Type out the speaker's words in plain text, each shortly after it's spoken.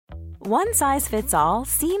One size fits all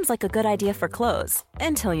seems like a good idea for clothes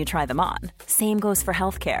until you try them on. Same goes for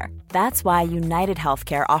healthcare. That's why United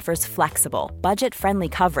Healthcare offers flexible, budget-friendly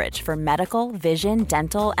coverage for medical, vision,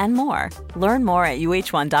 dental, and more. Learn more at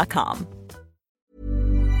uh1.com.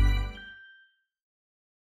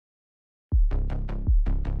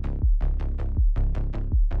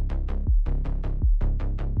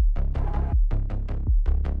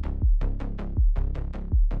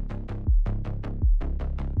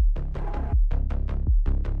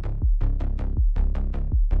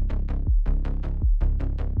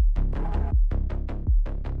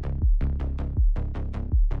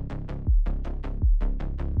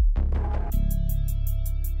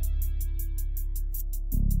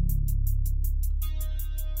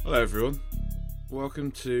 Hello everyone,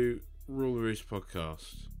 welcome to Rule the Roost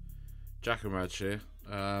podcast. Jack and Raj here.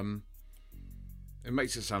 It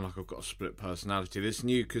makes it sound like I've got a split personality. This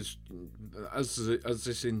new because as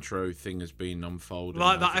this intro thing has been unfolding,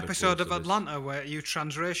 like that episode of Atlanta where you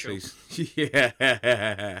transracial.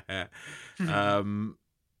 Yeah,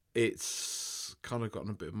 it's kind of gotten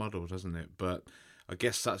a bit muddled, hasn't it? But I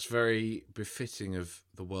guess that's very befitting of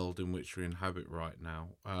the world in which we inhabit right now.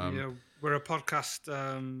 Yeah, we're a podcast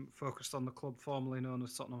focused on the club formerly known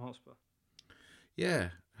as Tottenham Hotspur. Yeah,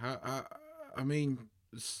 I mean,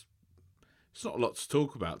 it's not a lot to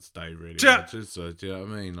talk about today, really. Yeah. Is there? Do you know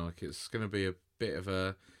what I mean? Like, it's going to be a bit of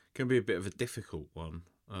a difficult one.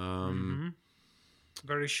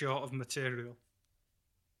 Very short of material.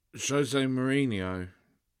 Jose Mourinho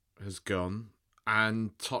has gone,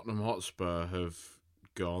 and Tottenham Hotspur have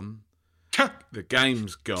gone. The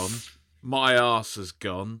game's gone. My arse has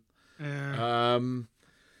gone. Yeah.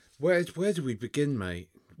 Where do we begin, mate?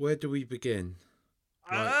 Where do we begin?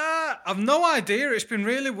 I've no idea. It's been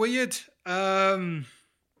really weird. It's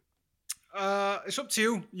up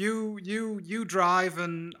to you. You drive,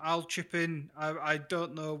 and I'll chip in. I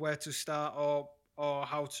don't know where to start or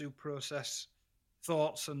how to process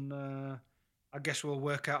thoughts, and I guess we'll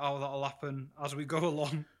work out how that'll happen as we go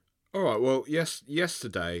along. All right. Well,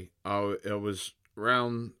 yesterday I was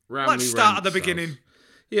round. Let's start at the beginning.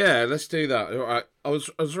 Yeah, let's do that. All right. I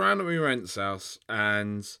was round at my rent's house,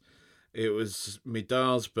 and it was my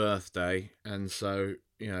dad's birthday, and so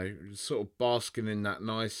sort of basking in that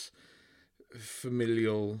nice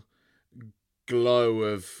familial glow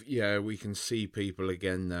of we can see people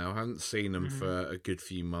again now. I haven't seen them for a good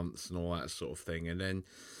few months and all that sort of thing, and then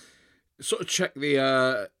sort of check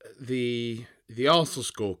the Arsenal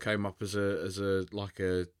score came up as an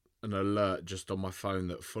alert just on my phone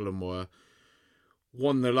that Fulham were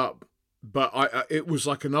 1-0 up, but it was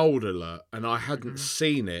like an old alert, and I hadn't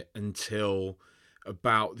seen it until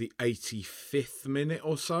about the 85th minute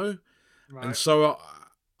or so, right. And so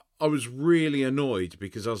I was really annoyed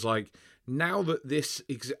because I was like, now that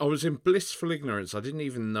I was in blissful ignorance. I didn't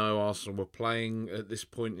even know Arsenal were playing at this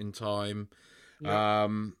point in time. Yeah.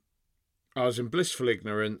 I was in blissful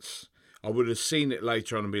ignorance. I would have seen it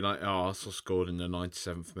later on and been like, oh, Arsenal scored in the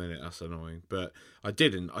 97th minute. That's annoying. But I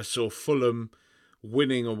didn't. I saw Fulham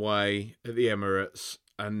winning away at the Emirates,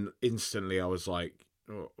 and instantly I was like,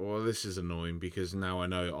 oh, well, this is annoying because now I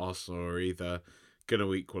know Arsenal are either going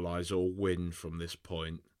to equalise or win from this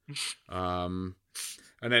point. And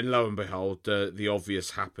then lo and behold, the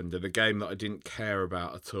obvious happened. And a game that I didn't care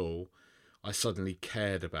about at all, I suddenly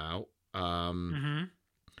cared about.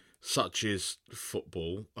 Such is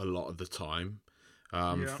football a lot of the time,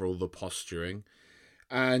 for all the posturing.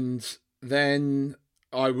 And then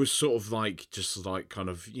I was sort of like, just like kind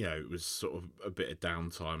of, it was sort of a bit of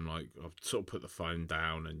downtime. Like, I've sort of put the phone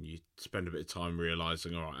down and you spend a bit of time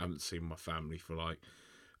realising, all right, I haven't seen my family for like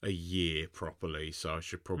a year properly, so I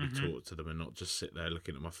should probably talk to them and not just sit there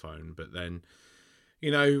looking at my phone. But then,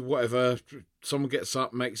 whatever, someone gets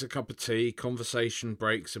up, makes a cup of tea, conversation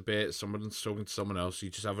breaks a bit, someone's talking to someone else, you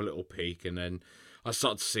just have a little peek, and then I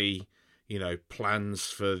start to see, plans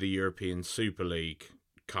for the European Super League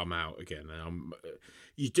come out again. And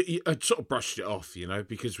I sort of brushed it off,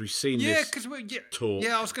 because we've seen this talk.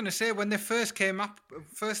 Yeah, I was going to say, when they first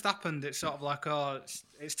happened, it's sort of like, oh,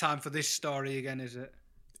 it's time for this story again, is it?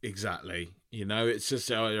 Exactly. It's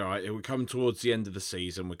just, all right, we're coming towards the end of the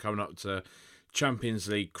season. We're coming up to Champions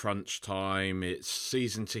League crunch time. It's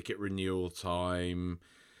season ticket renewal time.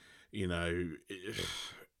 Let's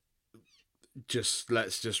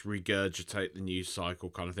just regurgitate the news cycle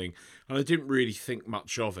kind of thing. And I didn't really think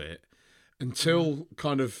much of it until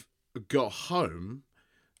kind of got home,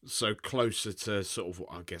 so closer to sort of,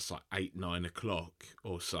 I guess, like 8-9 o'clock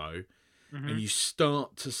or so. And you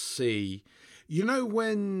start to see,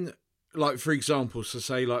 when, like, for example, so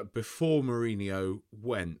say, like, before Mourinho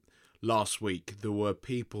went, last week, there were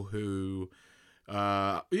people who,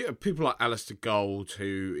 people like Alistair Gold,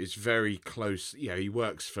 who is very close. He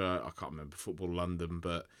works for, I can't remember, Football London,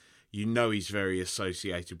 but he's very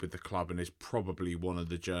associated with the club and is probably one of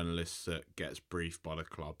the journalists that gets briefed by the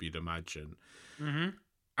club, you'd imagine. Mm-hmm.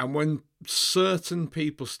 And when certain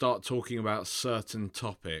people start talking about certain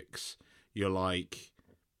topics, you're like,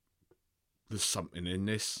 there's something in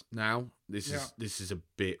this now. This is a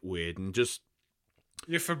bit weird. And just...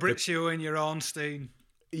 Your Fabrizio and your Ornstein.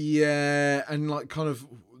 Yeah, and like kind of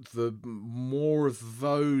the more of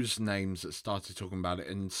those names that started talking about it,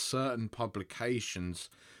 and certain publications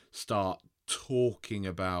start talking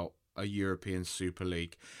about a European Super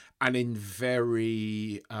League, and in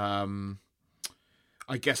very,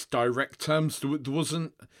 I guess, direct terms. There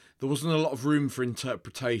wasn't a lot of room for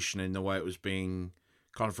interpretation in the way it was being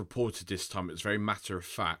kind of reported this time. It was very matter of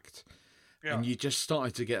fact, and you just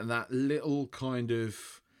started to get that little kind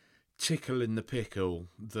of tickle in the pickle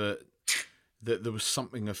that there was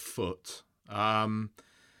something afoot. And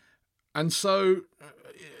so,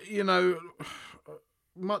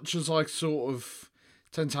 much as I sort of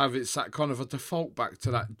tend to have, it's that kind of a default back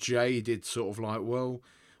to that jaded sort of like, well,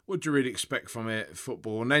 what do you really expect from it,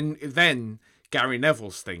 football? And then Gary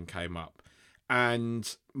Neville's thing came up.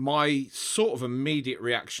 And my sort of immediate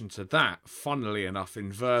reaction to that, funnily enough,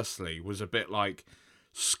 inversely, was a bit like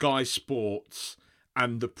Sky Sports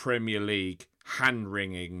and the Premier League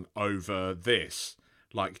hand-wringing over this.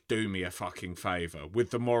 Like, do me a fucking favour.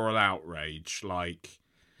 With the moral outrage, like...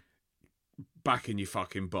 back in your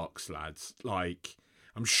fucking box, lads. Like,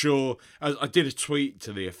 I'm sure... I did a tweet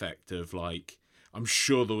to the effect of, like, I'm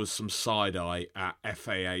sure there was some side-eye at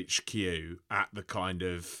FAHQ at the kind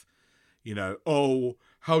of, oh,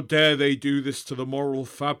 how dare they do this to the moral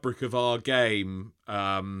fabric of our game,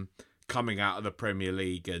 coming out of the Premier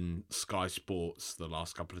League and Sky Sports the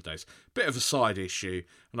last couple of days. Bit of a side issue,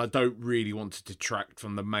 and I don't really want to detract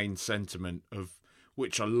from the main sentiment of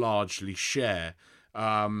which I largely share.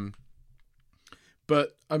 But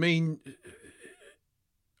I mean,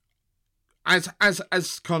 as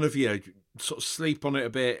kind of, sort of sleep on it a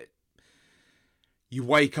bit, you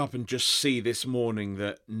wake up and just see this morning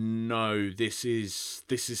that no, this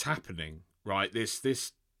is happening, right? This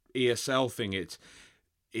ESL thing,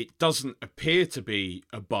 it doesn't appear to be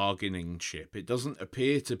a bargaining chip. It doesn't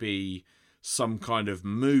appear to be some kind of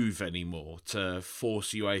move anymore to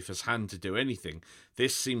force UEFA's hand to do anything.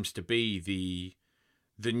 This seems to be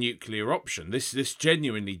the nuclear option. This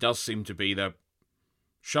genuinely does seem to be the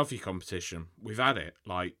shovey competition. We've had it.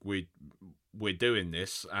 Like, we're doing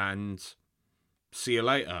this, and see you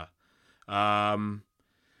later. And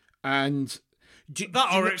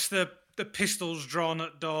it's the pistols drawn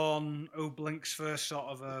at dawn. Who blinks first? Sort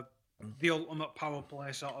of the ultimate power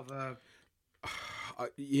play. Sort of a.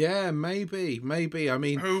 Yeah, maybe. I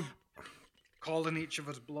mean, who calling each of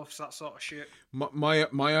us bluffs, that sort of shit. My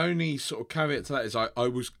only sort of caveat to that is I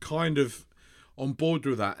was kind of on board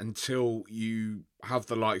with that until you have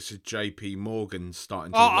the likes of JP Morgan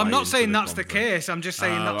starting to... Oh, I'm not saying that's the case. I'm just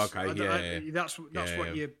saying that's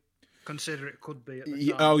what you consider it could be at the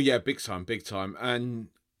time. Oh, yeah, big time. And,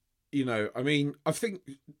 I mean, I think...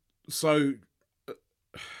 So,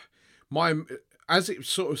 as it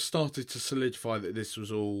sort of started to solidify that this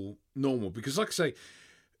was all normal, because like I say,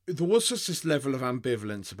 there was just this level of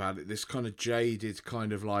ambivalence about it, this kind of jaded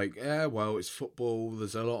kind of like, yeah, well, it's football,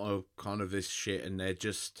 there's a lot of kind of this shit, and they're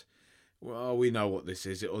just, well, we know what this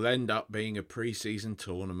is. It'll end up being a pre-season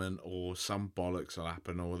tournament, or some bollocks will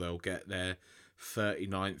happen, or they'll get their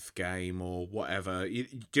 39th game, or whatever. Do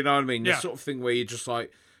you know what I mean? Yeah. The sort of thing where you're just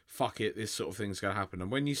like, fuck it, this sort of thing's going to happen.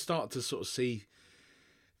 And when you start to sort of see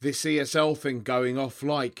this ESL thing going off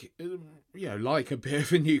like a bit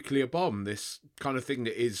of a nuclear bomb, this kind of thing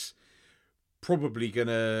that is probably going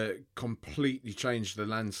to completely change the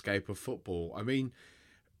landscape of football. I mean,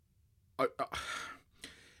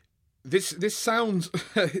 this sounds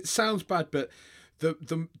it sounds bad, but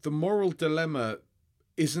the moral dilemma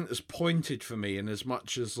isn't as pointed for me in as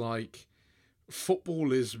much as like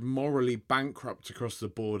football is morally bankrupt across the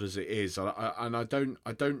board as it is, and I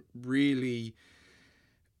don't really.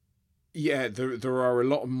 Yeah, there are a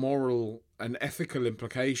lot of moral and ethical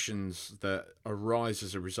implications that arise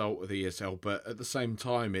as a result of the ESL, but at the same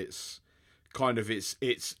time, it's kind of it's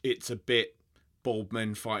a bit bald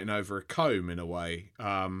men fighting over a comb in a way.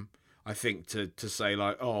 I think to say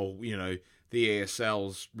like, oh, the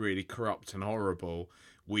ESL's really corrupt and horrible,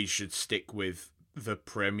 we should stick with the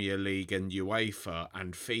Premier League and UEFA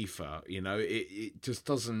and FIFA. It just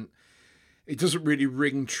doesn't. It doesn't really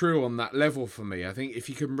ring true on that level for me. I think if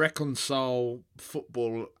you can reconcile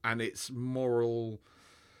football and its moral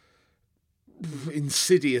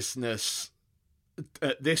insidiousness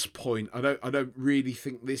at this point. I don't really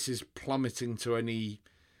think this is plummeting to any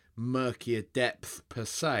murkier depth per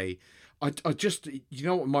se. I just, you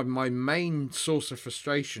know what, my main source of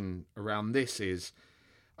frustration around this is,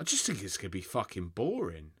 I just think it's gonna be fucking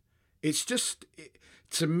boring. It's just,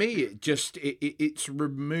 to me, it's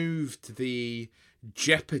removed the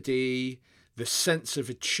jeopardy, the sense of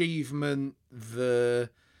achievement, the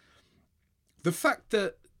fact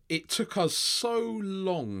that it took us so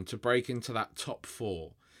long to break into that top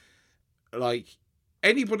four. Like,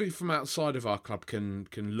 anybody from outside of our club can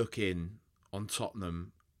look in on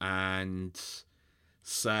Tottenham and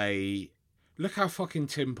say, look how fucking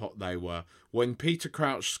tin pot they were when Peter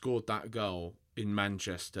Crouch scored that goal in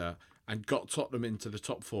Manchester and got Tottenham into the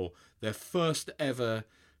top four, their first ever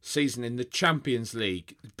season in the Champions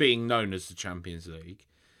League, being known as the Champions League.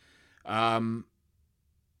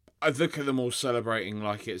 I look at them all celebrating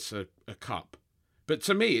like it's a cup. But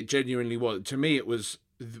to me, it genuinely was. To me, it was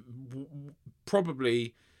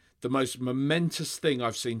probably the most momentous thing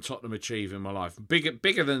I've seen Tottenham achieve in my life.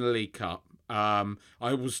 Bigger than the League Cup. I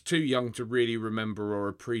was too young to really remember or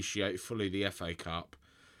appreciate fully the FA Cup.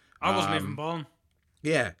 I wasn't even born.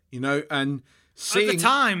 Yeah, and seeing... At the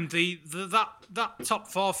time, that top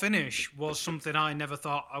four finish was something I never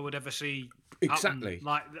thought I would ever see happen. Exactly.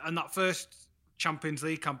 And that first Champions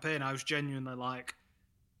League campaign, I was genuinely like,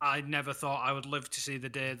 I never thought I would live to see the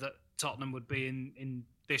day that Tottenham would be in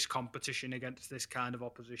this competition against this kind of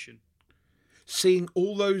opposition. Seeing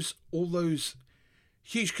all those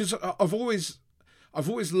huge, because I've always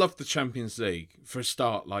loved the Champions League for a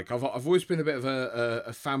start. Like I've always been a bit of a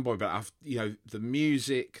fanboy, but the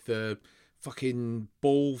music, the fucking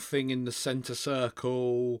ball thing in the centre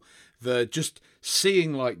circle, the just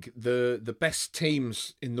seeing like the best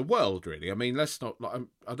teams in the world. Really, I mean, let's not.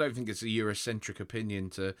 I don't think it's a Eurocentric opinion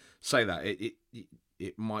to say that.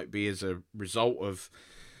 It might be as a result of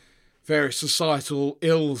various societal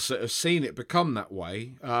ills that have seen it become that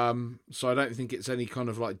way. So I don't think it's any kind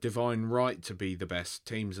of like divine right to be the best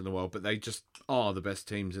teams in the world, but they just are the best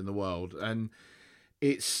teams in the world. And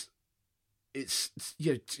it's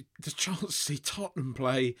the chance to see Tottenham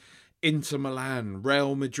play Inter Milan,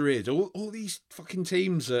 Real Madrid, all these fucking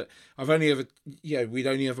teams that we'd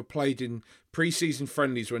only ever played in pre-season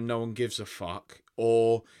friendlies when no one gives a fuck,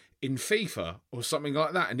 or in FIFA or something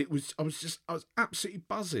like that. And I was absolutely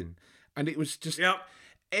buzzing. And it was just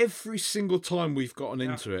every single time we've gotten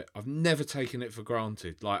into it, I've never taken it for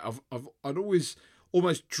granted. Like I'd always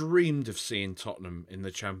almost dreamed of seeing Tottenham in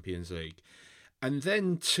the Champions League. And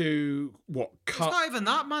then to It's not even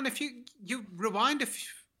that, man. If you rewind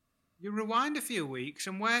a few weeks,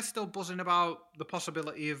 and we're still buzzing about the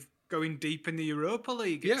possibility of going deep in the Europa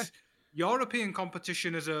League. European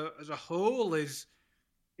competition as a whole is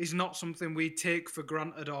not something we take for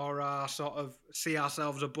granted or sort of see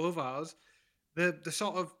ourselves above ours.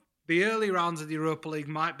 The early rounds of the Europa League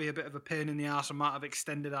might be a bit of a pain in the arse and might have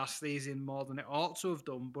extended our season more than it ought to have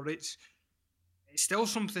done, but it's still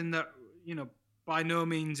something that, by no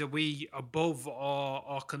means are we above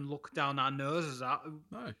or can look down our noses at.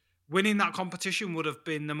 No. Winning that competition would have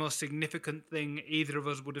been the most significant thing either of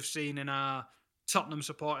us would have seen in our Tottenham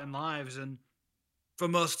supporting lives, and for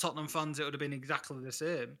most Tottenham fans, it would have been exactly the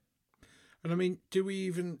same. And I mean, do we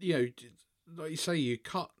even, like you say, you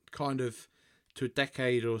cut kind of to a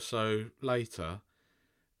decade or so later,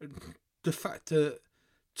 the fact that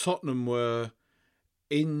Tottenham were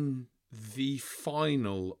in the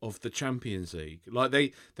final of the Champions League, like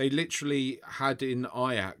they literally had in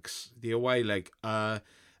Ajax, the away leg, a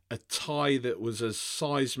tie that was as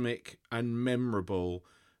seismic and memorable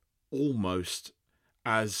almost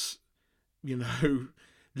as,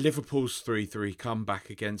 Liverpool's 3-3 comeback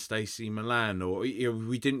against AC Milan, or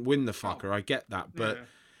we didn't win the fucker. I get that, but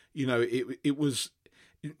it was,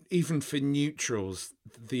 even for neutrals,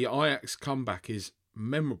 the Ajax comeback is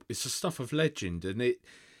memorable. It's the stuff of legend, and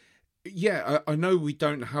I know we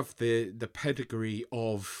don't have the pedigree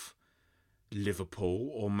of Liverpool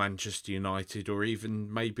or Manchester United or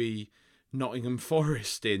even maybe Nottingham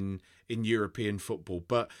Forest in European football,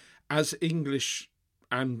 but as English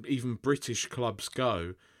and even British clubs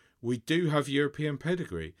go, we do have European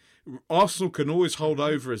pedigree. Arsenal can always hold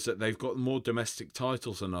over us that they've got more domestic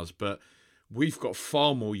titles than us, but we've got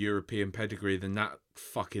far more European pedigree than that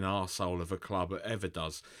fucking arsehole of a club ever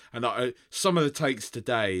does. And some of the takes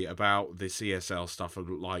today about this ESL stuff are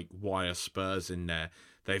like, why are Spurs in there?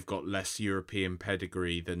 They've got less European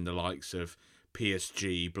pedigree than the likes of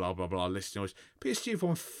PSG, blah, blah, blah. Listening, PSG have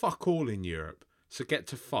won fuck all in Europe. So get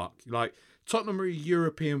to fuck. Like, Tottenham are a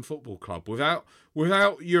European football club. Without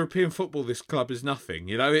European football, this club is nothing.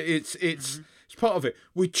 You know, it's part of it.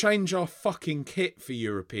 We change our fucking kit for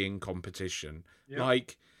European competition. Yep.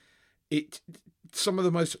 Like some of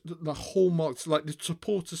the hallmarks, like the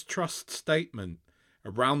supporters' trust statement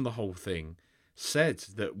around the whole thing, said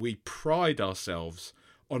that we pride ourselves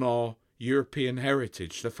on our European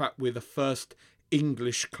heritage. The fact we're the first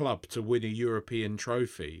English club to win a European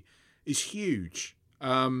trophy is huge.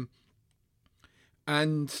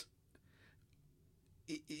 And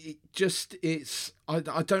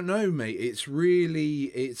I don't know, mate. It's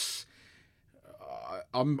really,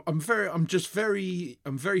 I'm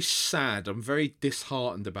very sad. I'm very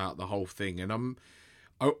disheartened about the whole thing. And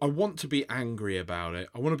I want to be angry about it.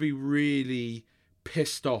 I want to be really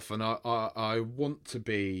pissed off. And I want to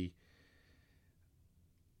be,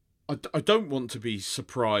 I don't want to be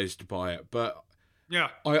surprised by it, but yeah,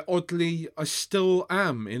 I still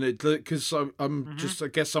am in it because I'm just, I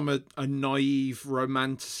guess I'm a naive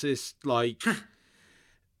romanticist, like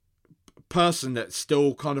person that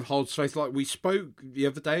still kind of holds faith. Like we spoke the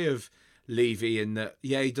other day of Levy and that,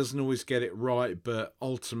 yeah, he doesn't always get it right, but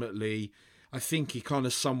ultimately I think he kind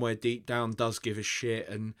of somewhere deep down does give a shit.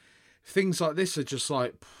 And things like this are just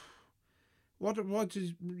like, why do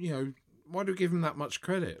we give him that much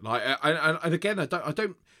credit? Like, and again, I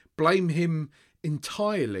don't blame him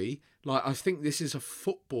entirely. Like, I think this is a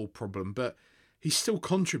football problem, but he's still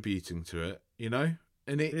contributing to it, you know?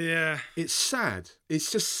 And it's sad.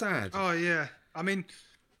 It's just sad. Oh, yeah. I mean,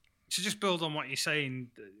 to just build on what you're saying,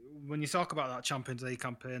 when you talk about that Champions League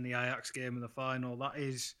campaign, the Ajax game and the final, that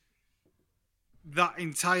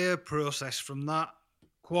entire process from that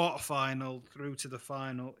quarter-final through to the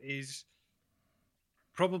final is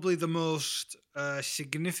probably the most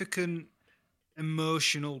significant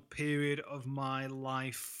emotional period of my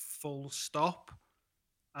life, full stop.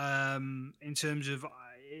 In terms of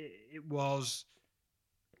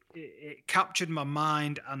it captured my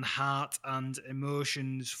mind and heart and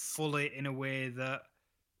emotions fully in a way that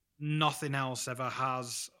nothing else ever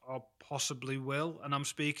has or possibly will. And I'm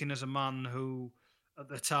speaking as a man who at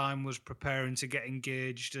the time was preparing to get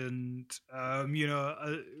engaged and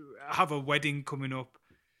have a wedding coming up.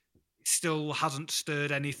 Still hasn't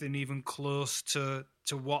stirred anything even close to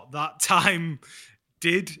what that time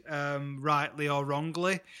did, rightly or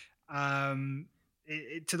wrongly. To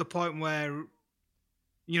the point where,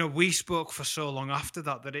 we spoke for so long after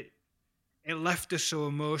that it left us so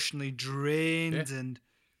emotionally drained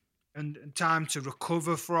and time to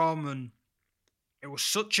recover from, and it was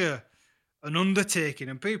such an undertaking.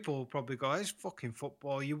 And people probably go, "It's fucking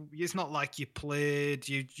football. It's not like you played,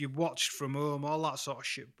 you watched from home, all that sort of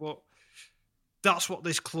shit." But that's what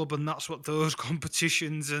this club and that's what those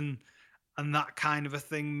competitions and that kind of a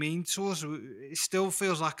thing mean to us. It still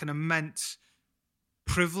feels like an immense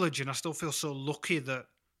privilege, and I still feel so lucky that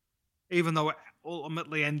even though it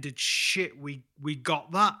ultimately ended shit, we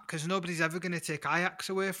got that, because nobody's ever going to take Ajax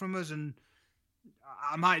away from us. And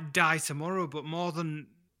I might die tomorrow, but more than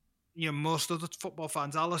most other football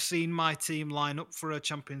fans, I'll have seen my team line up for a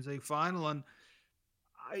Champions League final. And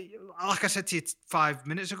like I said to you 5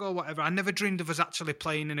 minutes ago, whatever, I never dreamed of us actually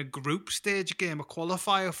playing in a group stage game, a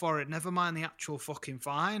qualifier for it, never mind the actual fucking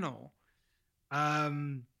final.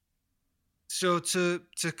 So to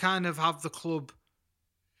kind of have the club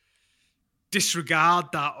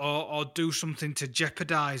disregard that or do something to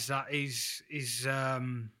jeopardise that is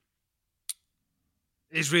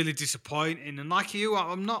really disappointing. And like you,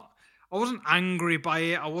 I wasn't angry by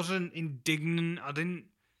it. I wasn't indignant. I didn't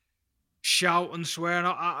shout and swear. And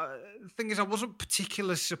the thing is, I wasn't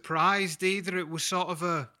particularly surprised either. It was sort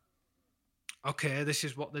of okay, this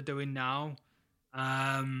is what they're doing now.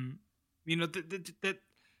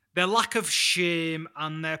 Their lack of shame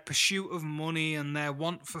and their pursuit of money and their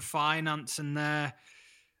want for finance and their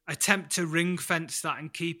attempt to ring fence that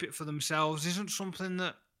and keep it for themselves isn't something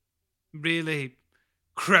that really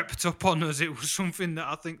crept up on us. It was something that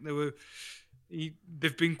I think they've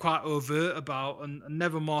been quite overt about, and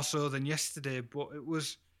never more so than yesterday. But it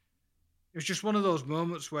was just one of those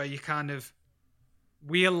moments where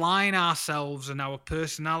we align ourselves and our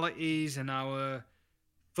personalities and our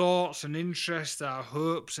thoughts and interests, our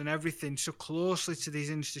hopes and everything so closely to these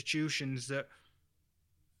institutions that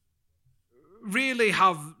really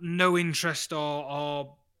have no interest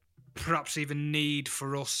or perhaps even need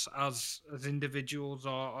for us as individuals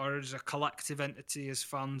or as a collective entity, as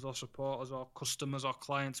fans or supporters or customers or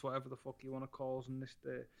clients, whatever the fuck you want to call us in this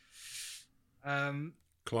day.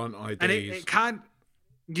 Client IDs. And it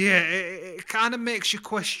kind of makes you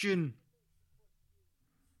question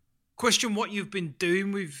question what you've been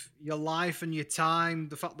doing with your life and your time.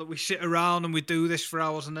 The fact that we sit around and we do this for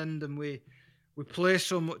hours on end, and we place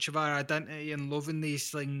so much of our identity and love in these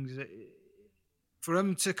things. For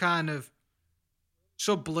them to kind of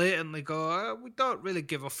so blatantly go, we don't really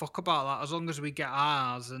give a fuck about that as long as we get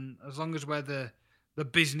ours and as long as we're the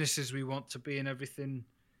businesses we want to be and everything.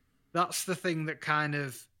 That's the thing that kind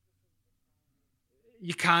of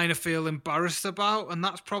you kind of feel embarrassed about, and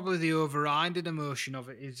that's probably the overriding emotion of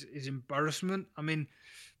it is embarrassment. I mean,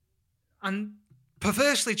 and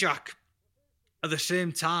perversely, Jack, at the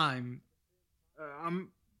same time, I'm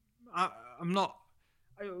not.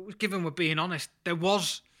 Given we're being honest, there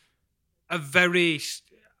was a very,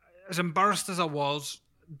 as embarrassed as I was,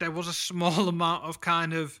 there was a small amount of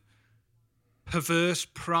kind of perverse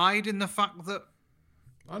pride in the fact that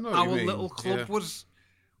our little club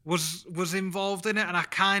was involved in it, and I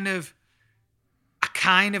kind of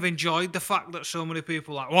enjoyed the fact that so many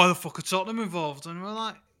people were like, why the fuck are Tottenham involved? And we're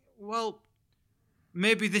like, well,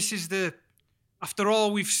 maybe this is after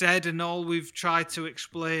all we've said and all we've tried to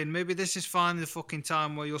explain, maybe this is finally the fucking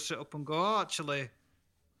time where you'll sit up and go, oh, actually,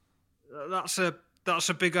 that's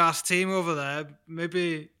a big ass team over there.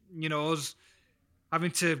 Maybe, us having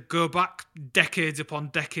to go back decades upon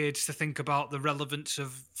decades to think about the relevance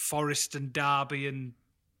of Forest and Derby and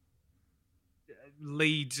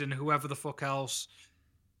Leeds and whoever the fuck else.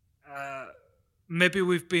 Maybe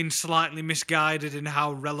we've been slightly misguided in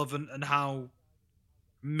how relevant and how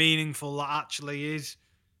meaningful that actually is.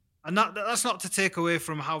 And that's not to take away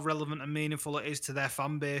from how relevant and meaningful it is to their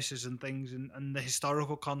fan bases and things and the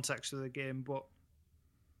historical context of the game, but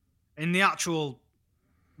in the actual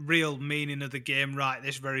real meaning of the game right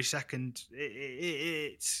this very second,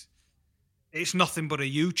 it's nothing but a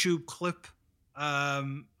YouTube clip.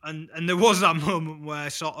 And there was that moment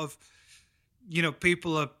where sort of,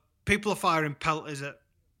 people are firing pelters at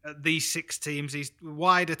these 6 teams, these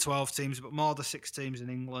wider 12 teams, but more the 6 teams in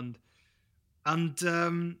England. And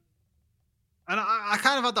I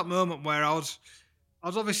kind of had that moment where I was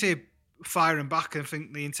obviously firing back and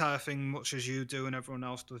think the entire thing, much as you do and everyone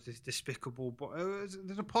else does, is despicable. But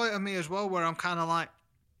there's a point of me as well where I'm kind of like,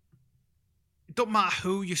 it doesn't matter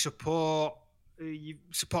who you support. You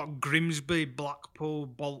support Grimsby, Blackpool,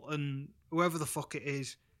 Bolton, whoever the fuck it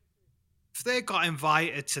is. If they got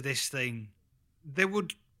invited to this thing, they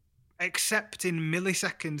would, except in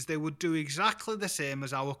milliseconds, they would do exactly the same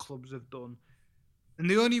as our clubs have done. And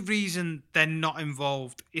the only reason they're not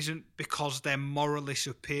involved isn't because they're morally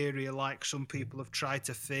superior, like some people have tried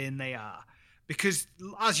to feign they are. Because,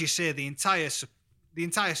 as you say, the entire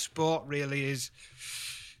sport really is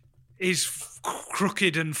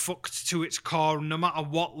crooked and fucked to its core, no matter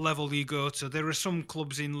what level you go to. There are some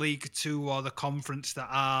clubs in League Two or the Conference that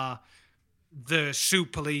are the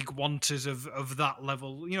Super League wanters of that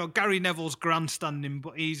level. Gary Neville's grandstanding,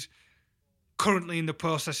 but he's currently in the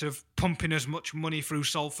process of pumping as much money through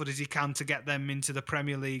Salford as he can to get them into the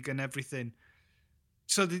Premier League and everything.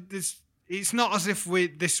 So it's not as if we're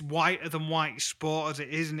this whiter than white sport as it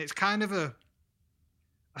is, and it's kind of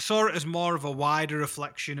I saw it as more of a wider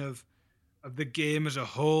reflection of the game as a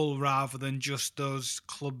whole rather than just those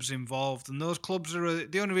clubs involved. And those clubs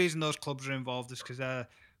the only reason those clubs are involved is because they're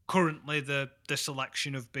currently the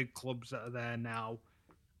selection of big clubs that are there now.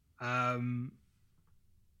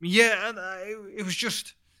 It was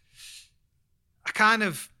just,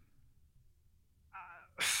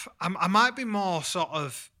 I might be more sort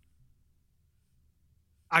of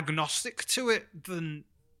agnostic to it than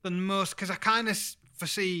most, because I kind of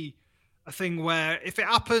foresee a thing where if it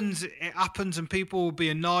happens and people will be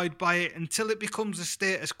annoyed by it until it becomes a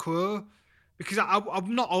status quo. Because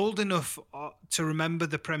I'm not old enough to remember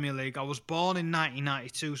the Premier League. I was born in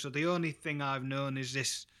 1992, so the only thing I've known is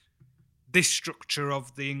this structure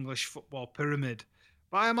of the English football pyramid.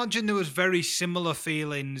 But I imagine there was very similar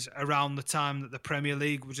feelings around the time that the Premier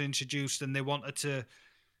League was introduced and they wanted to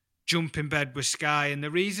jump in bed with Sky. And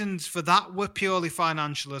the reasons for that were purely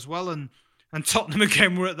financial as well. And Tottenham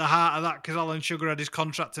again were at the heart of that because Alan Sugar had his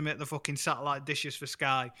contract to make the fucking satellite dishes for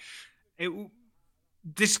Sky.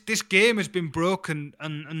 This game has been broken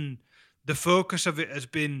and the focus of it has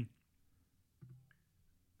been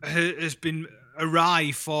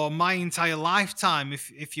awry for my entire lifetime,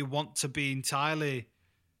 if you want to be entirely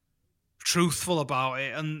truthful about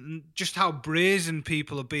it. And just how brazen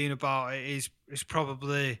people are being about it is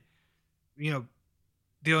probably, the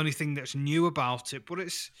only thing that's new about it. But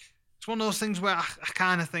it's one of those things where I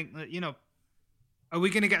kind of think that, are we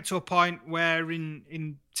going to get to a point where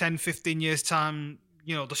in 10, 15 years' time,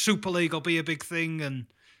 the Super League will be a big thing and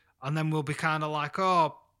then we'll be kind of like,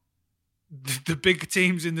 oh, the big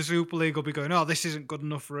teams in the Super League will be going, oh, this isn't good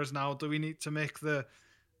enough for us now. Do we need to make the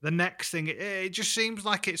next thing? It just seems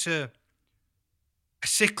like it's a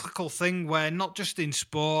cyclical thing where not just in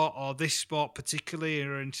sport or this sport particularly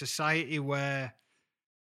or in society where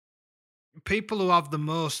people who have the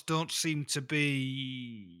most don't seem to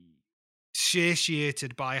be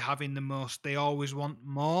satiated by having the most. They always want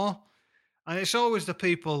more. And it's always the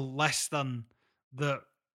people less than that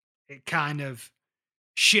it kind of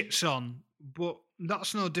shits on. But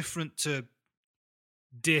that's no different to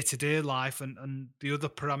day-to-day life and the other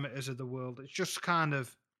parameters of the world. It's just kind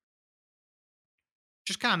of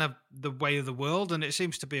the way of the world, and it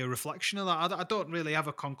seems to be a reflection of that. I don't really have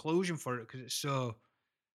a conclusion for it because it's so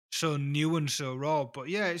new and so raw. But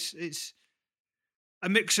yeah, it's a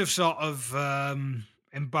mix of sort of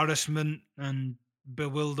embarrassment and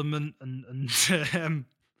bewilderment and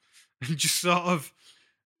just sort of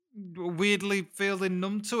weirdly feeling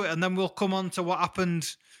numb to it. And then we'll come on to what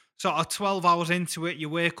happened sort of 12 hours into it. You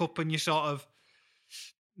wake up and you sort of,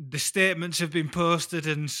 the statements have been posted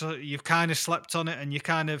and so you've kind of slept on it and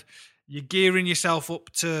you're gearing yourself up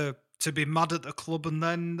to be mad at the club, and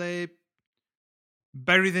then they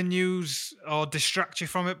bury the news or distract you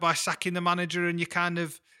from it by sacking the manager, and you kind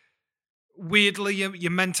of weirdly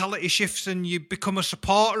your mentality shifts and you become a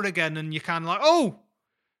supporter again, and you're kind of like, oh,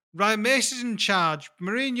 Ryan Mason's in charge,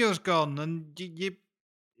 Mourinho's gone, and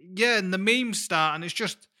and the memes start, and it's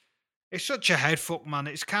such a headfuck, man.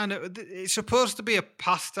 It's supposed to be a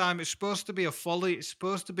pastime, it's supposed to be a folly, it's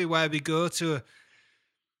supposed to be where we go to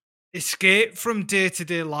escape from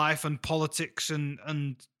day-to-day life and politics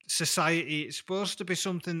and society. It's supposed to be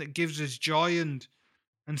something that gives us joy and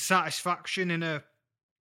satisfaction in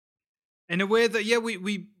a way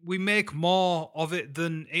that we make more of it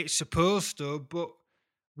than it's supposed to, but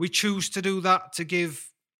we choose to do that to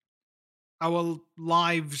give our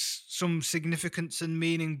lives some significance and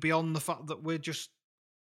meaning beyond the fact that we're just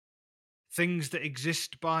things that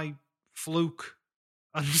exist by fluke.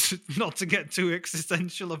 And not to get too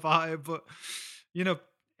existential about it, but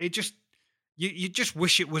it just you just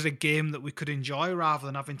wish it was a game that we could enjoy rather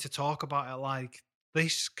than having to talk about it like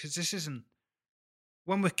this, because this isn't.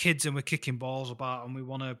 When we're kids and we're kicking balls about and we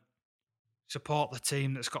want to support the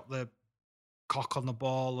team that's got the cock on the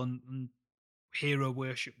ball and hero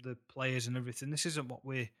worship the players and everything, this isn't what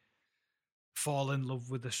we fall in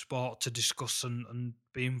love with the sport to discuss and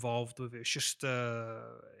be involved with it. It's just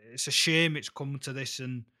it's a shame it's come to this,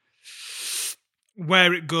 and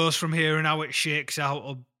where it goes from here and how it shakes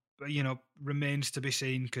out, remains to be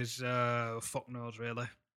seen, because fuck knows, really.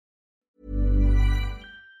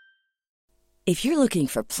 If you're looking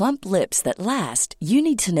for plump lips that last, you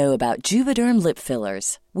need to know about Juvederm lip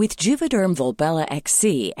fillers. With Juvederm Volbella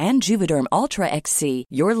XC and Juvederm Ultra XC,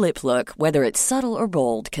 your lip look, whether it's subtle or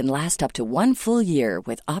bold, can last up to 1 full year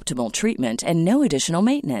with optimal treatment and no additional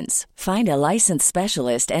maintenance. Find a licensed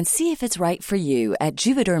specialist and see if it's right for you at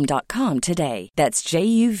Juvederm.com today. That's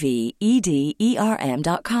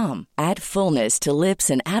JUVEDERM.com. Add fullness to lips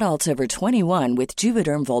in adults over 21 with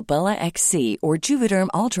Juvederm Volbella XC or Juvederm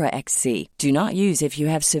Ultra XC. Do not use if you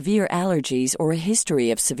have severe allergies or a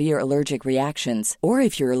history of severe allergic reactions, or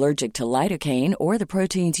if you're allergic to lidocaine or the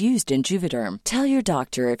proteins used in Juvederm. Tell your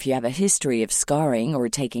doctor if you have a history of scarring or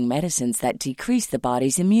taking medicines that decrease the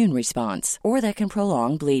body's immune response or that can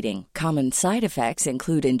prolong bleeding. Common side effects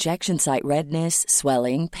include injection site redness,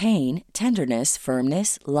 swelling, pain, tenderness,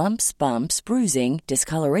 firmness, lumps, bumps, bruising,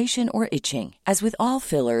 discoloration, or itching. As with all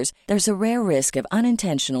fillers, there's a rare risk of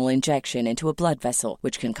unintentional injection into a blood vessel,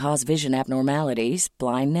 which can cause vision abnormalities,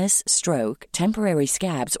 blindness, stroke, temporary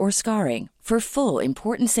scabs, or scarring. For full,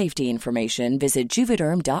 important safety information, visit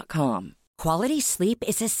Juvederm.com. Quality sleep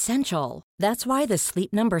is essential. That's why the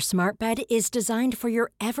Sleep Number Smart Bed is designed for your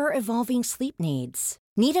ever-evolving sleep needs.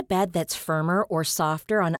 Need a bed that's firmer or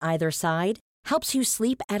softer on either side? Helps you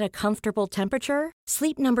sleep at a comfortable temperature?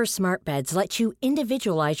 Sleep Number Smart Beds let you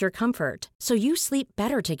individualize your comfort, so you sleep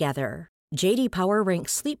better together. J.D. Power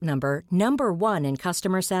ranks Sleep Number number 1 in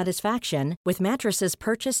customer satisfaction with mattresses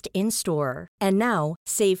purchased in-store. And now,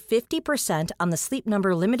 save 50% on the Sleep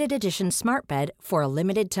Number Limited Edition Smart Bed for a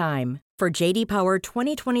limited time. For J.D. Power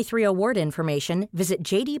 2023 award information, visit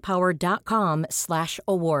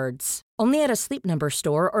jdpower.com/awards. Only at a Sleep Number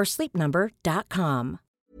store or sleepnumber.com.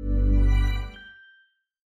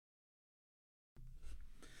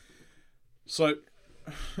 So,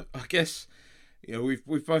 I guess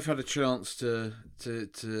we've both had a chance to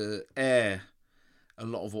air a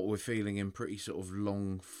lot of what we're feeling in pretty sort of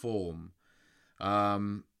long form,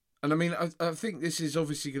 and I mean I think this is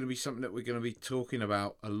obviously going to be something that we're going to be talking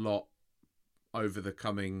about a lot over the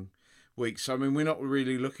coming week. So I mean, we're not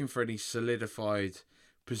really looking for any solidified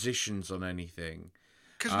positions on anything.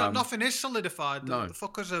 Because nothing is solidified. No. The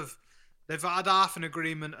fuckers they've had half an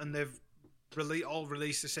agreement and they've all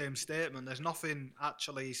released the same statement. There's nothing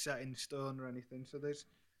actually set in stone or anything. So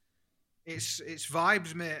it's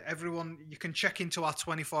vibes, mate. Everyone, you can check into our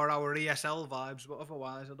 24-hour ESL vibes, but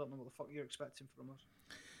otherwise, I don't know what the fuck you're expecting from us.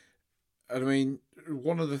 I mean,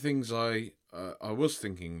 one of the things I was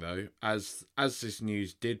thinking though, as this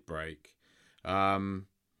news did break, I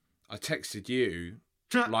texted you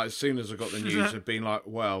like as soon as I got the news of being like,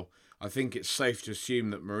 well, I think it's safe to assume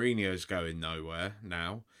that Mourinho's going nowhere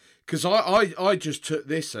now, because I just took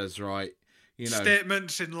this as right. You know,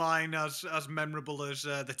 statements in line as memorable as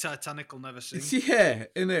the Titanic will never sing. Yeah,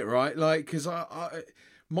 isn't it right? Like, because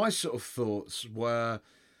my sort of thoughts were,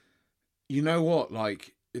 you know what,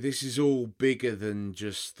 like this is all bigger than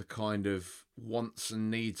just the kind of wants and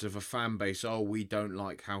needs of a fan base. Oh, we don't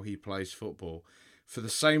like how he plays football, for the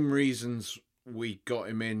same reasons we got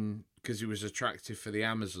him in because he was attractive for the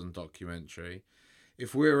Amazon documentary.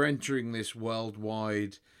 If we're entering this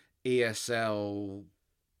worldwide ESL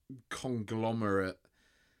conglomerate,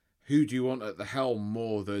 who do you want at the helm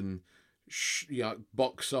more than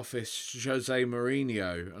box office Jose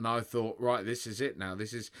Mourinho? And I thought, right, this is it now.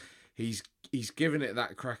 This is he's given it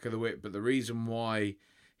that crack of the whip, but the reason why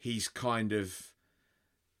he's kind of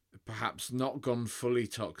perhaps not gone fully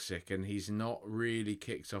toxic and he's not really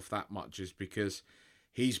kicked off that much is because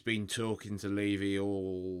he's been talking to Levy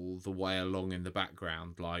all the way along in the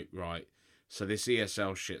background, like, right, so this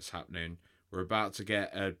ESL shit's happening. We're about to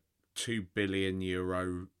get a €2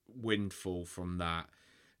 billion windfall from that.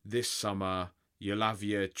 This summer, you'll have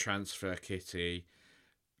your transfer kitty.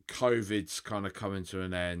 COVID's kind of coming to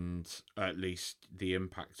an end. At least the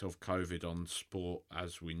impact of COVID on sport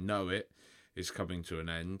as we know it is coming to an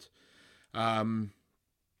end.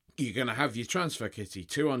 You're going to have your transfer kitty,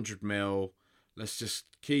 200 mil. Let's just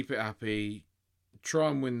keep it happy. Try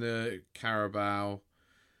and win the Carabao.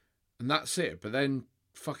 And that's it. But then,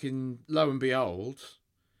 fucking lo and behold,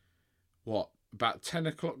 about 10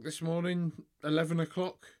 o'clock this morning, 11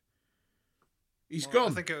 o'clock? He's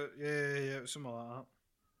gone. I think yeah, something like that.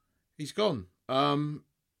 He's gone. I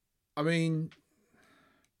mean,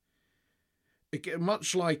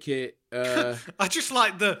 much like it. I just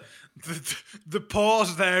like the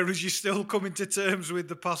pause there as you're still coming to terms with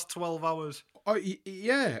the past 12 hours. Oh,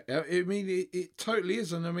 yeah. I mean, it totally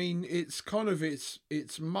is, and I mean, it's kind of it's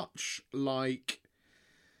much like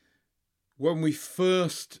when we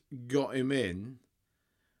first got him in,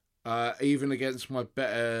 even against my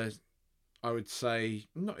better. I would say,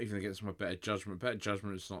 not even against my better judgment. Better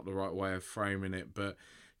judgment is not the right way of framing it, but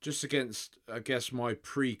just against, I guess, my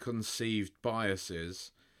preconceived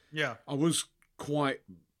biases. Yeah. I was quite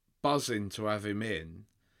buzzing to have him in.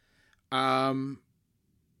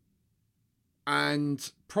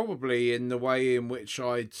 And probably in the way in which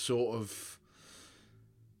I'd sort of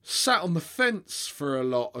sat on the fence for a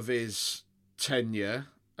lot of his tenure.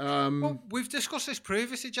 Well, we've discussed this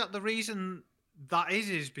previously, Jack. The reason that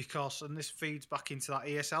is because, and this feeds back into that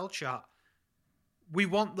ESL chat, we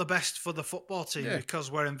want the best for the football team because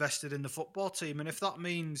we're invested in the football team. And if that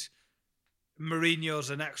means Mourinho's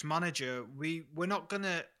the next manager, we're not going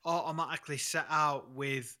to automatically set out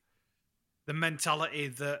with the mentality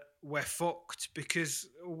that we're fucked, because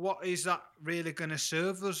what is that really going to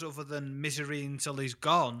serve us other than misery until he's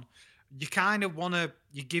gone? You kind of want to,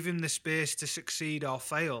 you give him the space to succeed or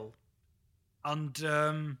fail. And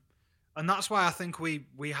that's why I think we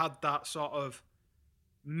had that sort of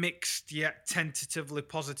mixed yet tentatively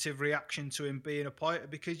positive reaction to him being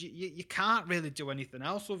appointed, because you can't really do anything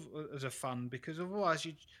else as a fan, because otherwise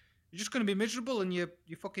you're just going to be miserable and your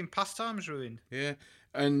fucking pastime's ruined. Yeah,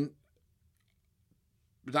 and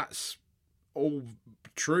that's all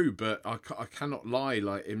true, but I cannot lie.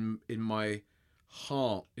 Like in my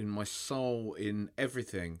heart, in my soul, in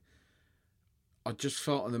everything, I just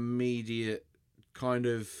felt an immediate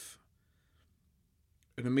cloud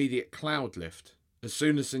lift as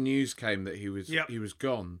soon as the news came that he was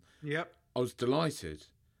gone. Yep, I was delighted.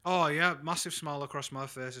 Oh yeah, massive smile across my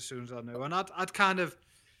face as soon as I knew, and I'd kind of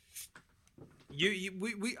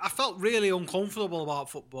I felt really uncomfortable about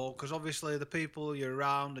football, because obviously the people you're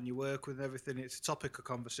around and you work with and everything, it's a topic of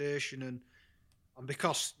conversation, and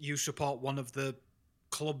because you support one of the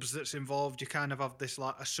clubs that's involved, you kind of have this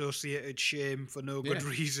like associated shame for no good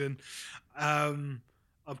reason. And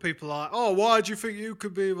people are like, oh, why do you think you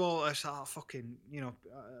could be involved? I say, oh, fucking,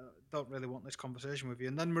 don't really want this conversation with you.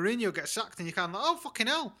 And then Mourinho gets sacked and you're kind of like, oh, fucking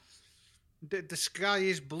hell. The sky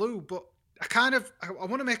is blue. But I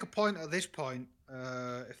want to make a point at this point,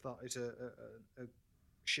 if that is a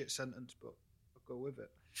shit sentence, but I'll go with it.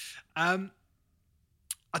 I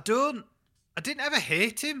didn't ever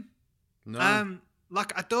hate him. No.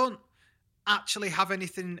 I don't actually have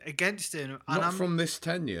anything against him. Not from this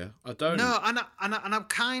tenure. I don't. No, and I'm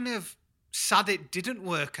kind of sad it didn't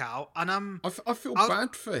work out, and I feel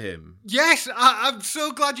bad for him. Yes, I'm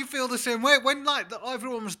so glad you feel the same way. When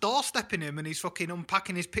everyone was doorstepping him and he's fucking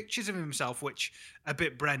unpacking his pictures of himself, which a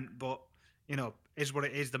bit Brent, but is what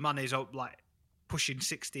it is. The man is up pushing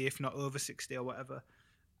 60, if not over 60 or whatever.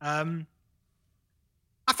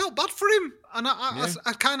 I felt bad for him, and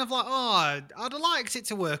I kind of I'd have liked it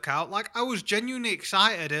to work out. I was genuinely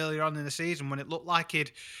excited earlier on in the season when it looked like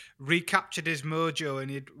he'd recaptured his mojo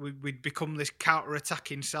and we'd become this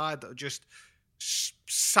counter-attacking side that would just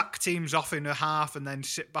sack teams off in a half and then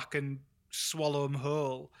sit back and swallow them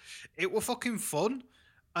whole. It were fucking fun,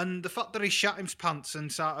 and the fact that he shat his pants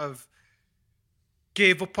and sort of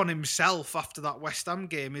gave up on himself after that West Ham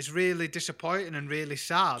game is really disappointing and really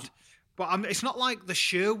sad. But it's not like the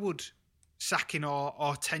Sherwood sacking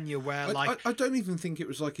or tenure where I don't even think it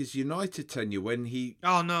was like his United tenure when he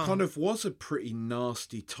kind of was a pretty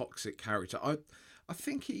nasty, toxic character. I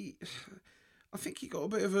think he got a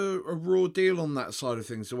bit of a raw deal on that side of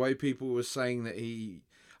things. The way people were saying that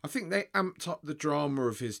I think they amped up the drama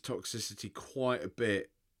of his toxicity quite a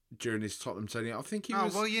bit during his Tottenham tenure. I think he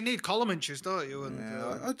was... well, you need column inches, don't you? And,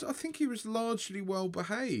 I think he was largely well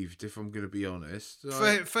behaved, if I'm going to be honest.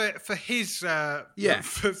 For his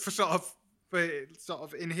for sort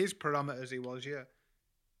of in his parameters, he was, yeah.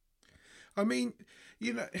 I mean, do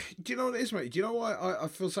you know what it is, mate? Do you know why I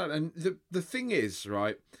feel sad? And the thing is,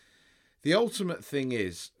 right? The ultimate thing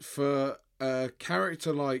is for a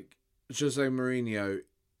character like Jose Mourinho,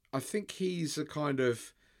 I think he's a kind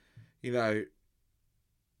of,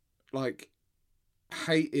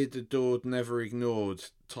 hated, adored, never ignored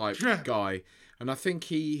type guy. And I think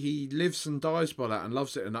he lives and dies by that and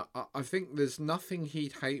loves it. And I think there's nothing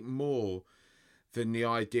he'd hate more than the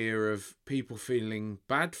idea of people feeling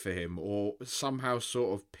bad for him or somehow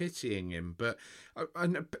sort of pitying him. But,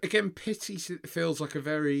 and again, pity feels like a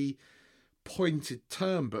very pointed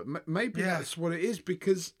term, but maybe that's what it is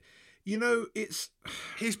because...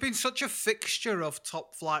 he's been such a fixture of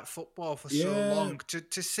top flight football for so long.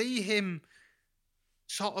 To see him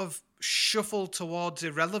sort of shuffle towards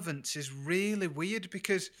irrelevance is really weird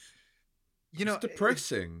because, it's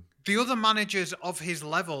depressing. The other managers of his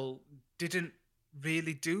level didn't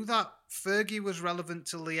really do that. Fergie was relevant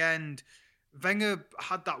till the end. Wenger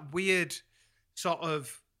had that weird sort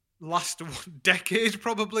of last decade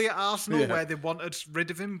probably at Arsenal where they wanted rid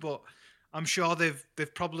of him, but I'm sure they've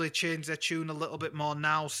probably changed their tune a little bit more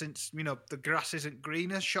now since, the grass isn't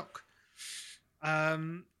greener, shock.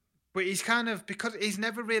 But he's kind of, because he's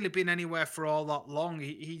never really been anywhere for all that long,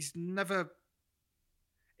 he's never...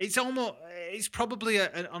 It's probably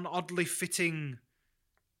an oddly fitting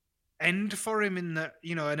end for him in that,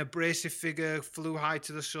 an abrasive figure, flew high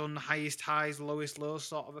to the sun, highest highs, lowest lows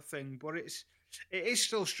sort of a thing. But it is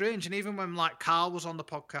still strange. And even when Carl was on the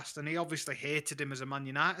podcast and he obviously hated him as a Man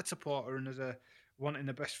United supporter and as wanting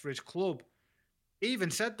the best for his club, he even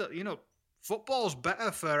said that, football's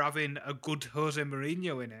better for having a good Jose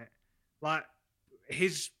Mourinho in it.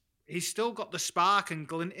 He's still got the spark and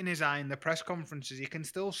glint in his eye in the press conferences. He can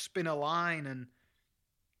still spin a line and,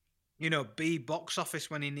 be box office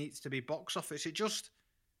when he needs to be box office.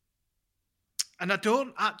 And I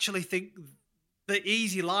don't actually think the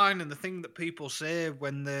easy line and the thing that people say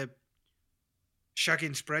when they're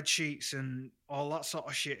shagging spreadsheets and all that sort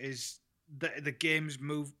of shit is that the games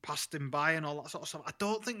move past him by and all that sort of stuff. I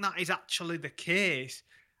don't think that is actually the case.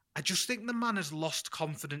 I just think the man has lost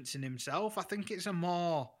confidence in himself. I think it's a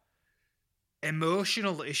more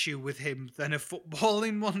emotional issue with him than a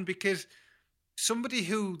footballing one because somebody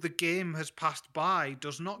who the game has passed by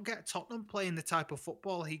does not get Tottenham playing the type of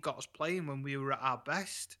football he got us playing when we were at our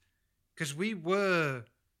best. Because we were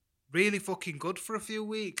really fucking good for a few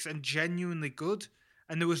weeks and genuinely good.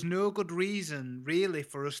 And there was no good reason, really,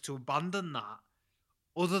 for us to abandon that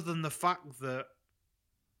other than the fact that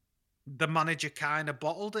the manager kind of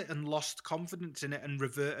bottled it and lost confidence in it and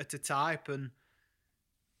reverted to type. And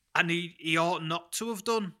he ought not to have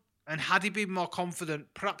done. And had he been more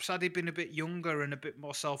confident, perhaps had he been a bit younger and a bit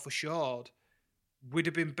more self-assured, we'd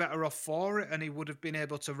have been better off for it and he would have been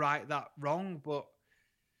able to right that wrong.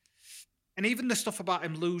 And even the stuff about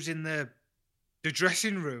him losing the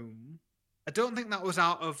dressing room, I don't think that was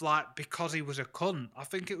out of because he was a cunt. I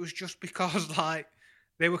think it was just because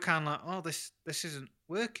they were kind of oh, this isn't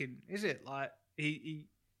working, is it? He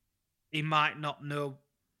might not know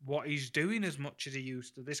what he's doing as much as he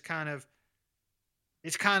used to. This kind of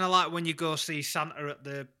It's kind of like when you go see Santa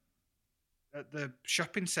at the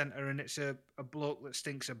shopping centre and it's a bloke that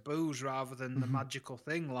stinks of booze rather than the magical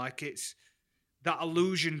thing. Like, it's that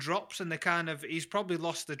illusion drops, and he's probably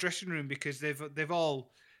lost the dressing room because they've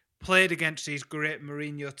all played against these great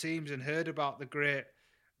Mourinho teams and heard about the great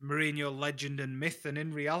Mourinho legend and myth, and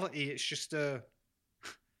in reality it's just an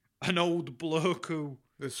old bloke who...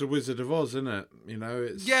 It's the Wizard of Oz, isn't it? You know,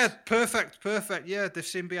 it's... Yeah, perfect. Yeah, they've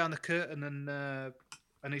seen behind the curtain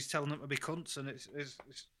and he's telling them to be cunts, and it's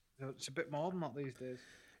a bit more than that these days.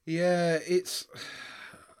 Yeah, it's...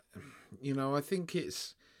 You know, I think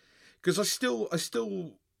it's... Because I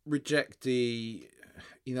still reject the...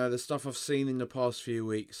 You know, the stuff I've seen in the past few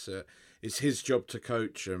weeks. It's his job to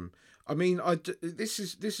coach them. I mean, this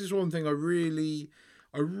is one thing I really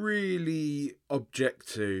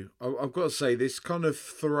object to. I've got to say, this kind of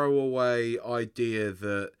throwaway idea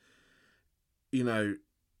that, you know,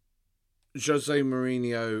 Jose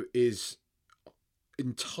Mourinho is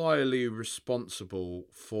entirely responsible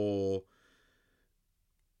for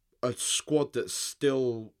a squad that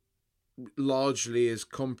still largely is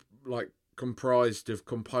comprised of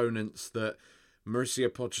components that Mauricio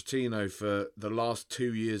Pochettino for the last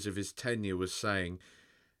 2 years of his tenure was saying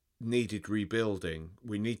needed rebuilding.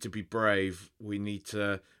 We need to be brave. We need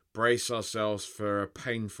to brace ourselves for a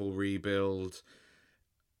painful rebuild.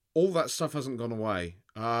 All that stuff hasn't gone away.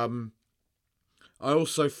 I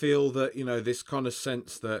also feel that, you know, this kind of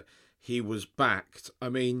sense that he was backed. I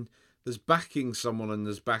mean, there's backing someone and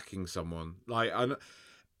there's backing someone. Like,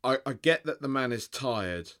 I get that the man is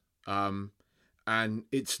tired. And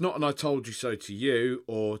it's not an I told you so to you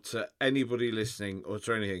or to anybody listening or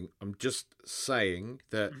to anything. I'm just saying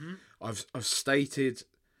that I've stated,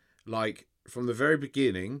 like, from the very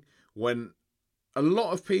beginning, when a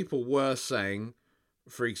lot of people were saying,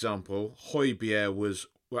 for example, Højbjerg was,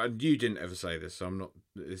 well, and you didn't ever say this, so I'm not,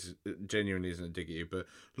 this genuinely isn't a dig at you, but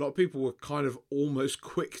a lot of people were kind of almost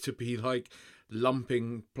quick to be like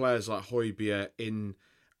lumping players like Højbjerg in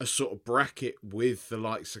a sort of bracket with the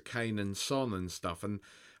likes of Kane and Son and stuff. And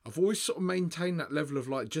I've always sort of maintained that level of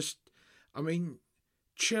like, just, I mean,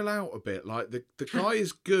 chill out a bit. Like the guy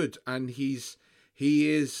is good and he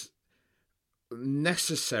is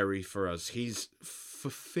necessary for us. He's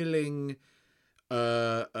fulfilling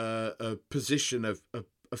a position of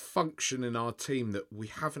a function in our team that we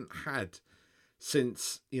haven't had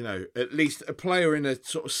since, you know, at least a player in a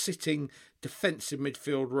sort of sitting defensive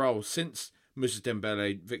midfield role since Moussa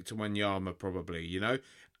Dembele, Victor Wanyama, probably, you know,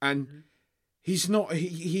 and he's not.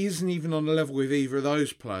 He isn't even on a level with either of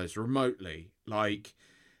those players remotely. Like,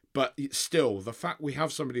 but still, the fact we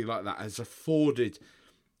have somebody like that has afforded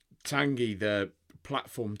Tanguy the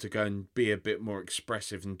platform to go and be a bit more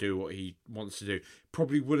expressive and do what he wants to do.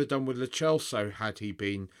 Probably would have done with Lo Celso had he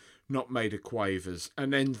been not made of quavers,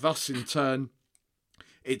 and then thus in turn,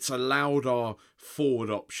 it's allowed our forward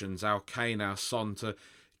options, our Kane, our Son, to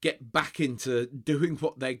get back into doing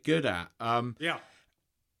what they're good at. Yeah.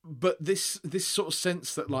 But this sort of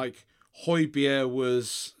sense that, like, Højbjerg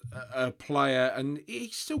was a player, and he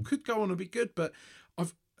still could go on and be good, but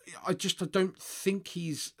I don't think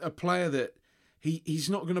he's a player that he's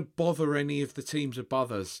not going to bother any of the teams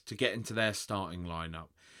above us to get into their starting lineup.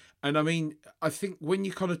 And I mean, I think when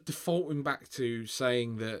you kind of defaulting back to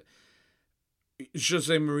saying that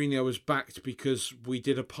Jose Mourinho was backed because we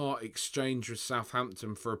did a part exchange with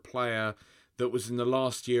Southampton for a player that was in the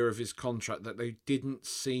last year of his contract that they didn't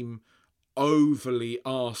seem overly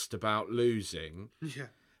asked about losing. Yeah.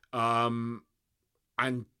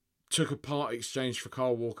 And took a part exchange for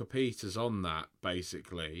Kyle Walker-Peters on that,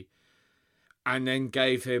 basically. And then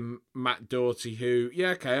gave him Matt Doherty, who, yeah,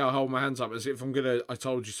 okay, I'll hold my hands up as if I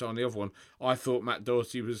told you so on the other one. I thought Matt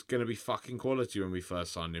Doherty was going to be fucking quality when we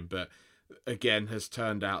first signed him, but again, has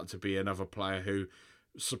turned out to be another player who,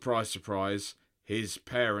 surprise, surprise, his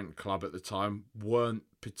parent club at the time weren't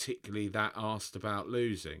particularly that asked about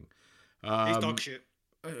losing. He's dog shit.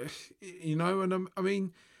 You know, and I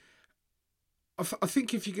mean, I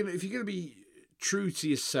think if you're gonna be true to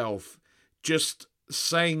yourself, just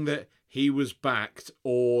saying that he was backed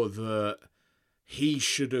or that he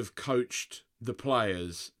should have coached the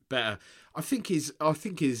players better, I think is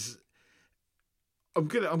I'm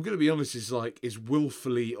gonna be honest, is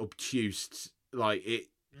willfully obtuse. Like it,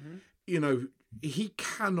 you know, you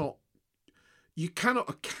cannot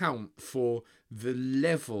account for the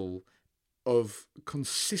level of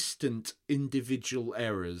consistent individual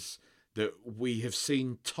errors that we have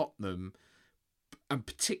seen Tottenham and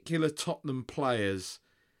particular Tottenham players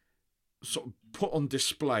sort of put on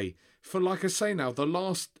display for, like I say now, the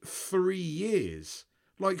last 3 years.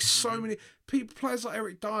 Like so many people, players like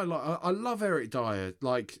Eric Dyer. Like I love Eric Dyer.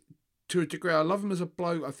 Like to a degree, I love him as a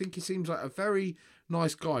bloke. I think he seems like a very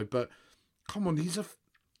nice guy. But come on, he's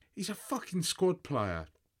a fucking squad player.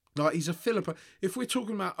 Like he's a filler. If we're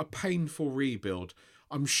talking about a painful rebuild,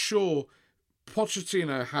 I'm sure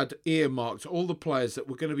Pochettino had earmarked all the players that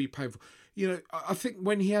were going to be painful. You know, I think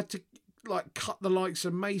when he had to like cut the likes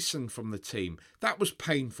of Mason from the team, that was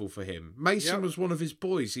painful for him. Mason was one of his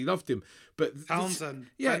boys. He loved him. But Townsend.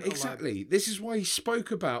 Yeah, exactly. This is why he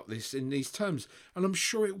spoke about this in these terms. And I'm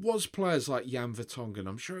sure it was players like Jan Vertonghen.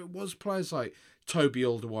 I'm sure it was players like Toby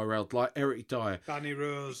Alderweireld, like Eric Dyer. Danny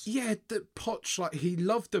Rose. Yeah, that Poch, like, he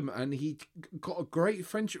loved them and he got a great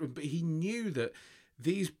friendship with them, but he knew that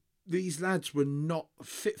these lads were not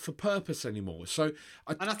fit for purpose anymore. So,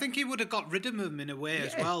 I think he would have got rid of them in a way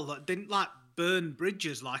as well that didn't like burn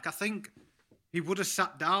bridges. Like I think he would have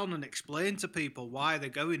sat down and explained to people why they're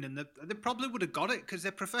going, and they probably would have got it because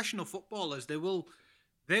they're professional footballers. They will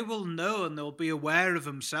know and they'll be aware of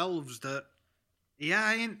themselves that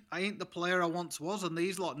I ain't the player I once was, and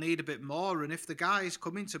these lot need a bit more. And if the guy's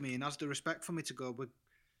coming to me and has the respect for me to go,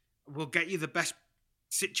 we'll get you the best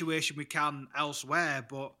situation we can elsewhere,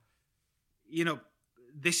 but you know,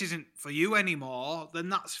 this isn't for you anymore, then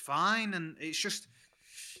that's fine. And it's just,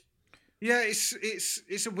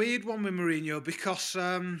 it's a weird one with Mourinho because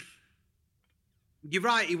you're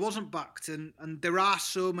right, he wasn't backed, and there are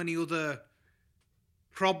so many other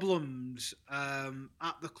problems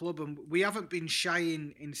at the club, and we haven't been shy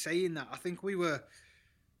in saying that. I think we were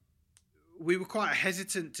quite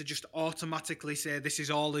hesitant to just automatically say this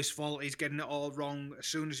is all his fault, he's getting it all wrong. As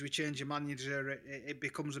soon as we change a manager, it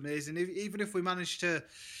becomes amazing. Even if we manage to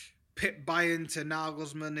pit Bayern to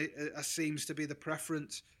Nagelsmann, it seems to be the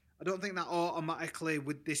preference. I don't think that automatically,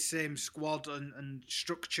 with this same squad and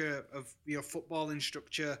structure of footballing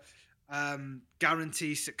structure,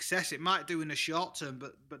 guarantees success. It might do in the short term,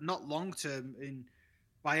 but not long term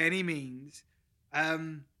by any means.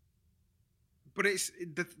 But it's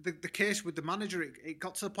the case with the manager. It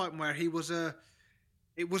got to the point where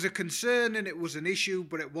it was a concern and it was an issue,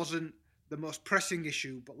 but it wasn't the most pressing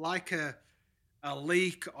issue. But like a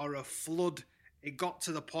leak or a flood, it got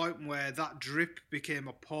to the point where that drip became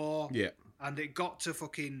a pour. Yeah. And it got to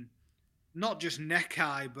fucking not just neck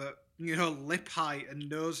high, but lip height and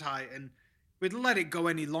nose height. And if we'd let it go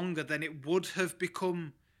any longer, then it would have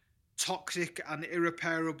become toxic and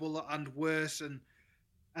irreparable and worse. And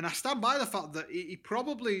I stand by the fact that he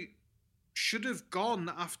probably should have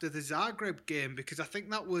gone after the Zagreb game, because I think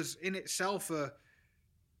that was in itself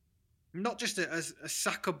not just a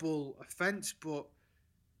sackable offence, but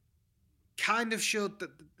kind of showed that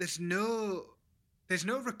there's no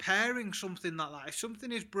repairing something like that. If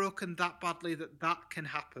something is broken that badly that can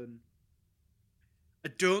happen, I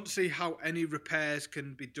don't see how any repairs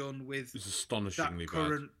can be done with it's astonishingly that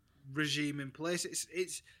current regime in place.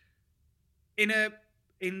 It's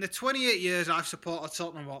in the 28 years I've supported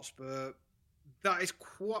Tottenham Hotspur, that is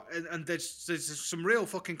quite, and there's some real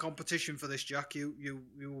fucking competition for this, Jack. You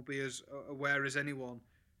will be as aware as anyone.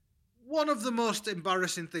 One of the most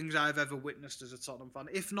embarrassing things I've ever witnessed as a Tottenham fan,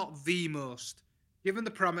 if not the most, given the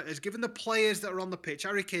parameters, given the players that are on the pitch.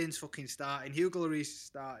 Harry Kane's fucking starting, Hugo Lloris is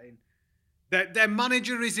starting. Their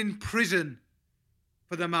manager is in prison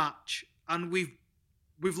for the match, and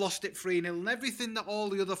we've lost it 3-0, and everything that all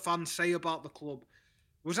the other fans say about the club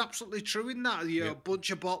was absolutely true in that. A bunch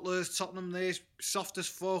of bottlers, Tottenham this, soft as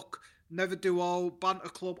fuck, never do all, banter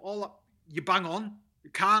club, all that. You bang on. You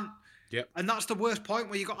can't. Yep. And that's the worst point,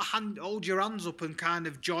 where you got to hold your hands up and kind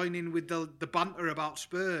of join in with the banter about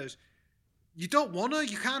Spurs. You don't want to.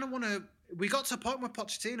 You kind of want to. We got to a point with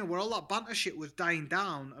Pochettino where all that banter shit was dying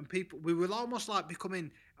down, and we were almost like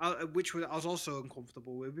becoming, I was also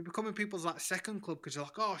uncomfortable with. We were becoming people's like second club, because they're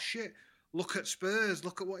like, oh shit, look at Spurs,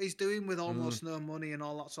 look at what he's doing with almost no money and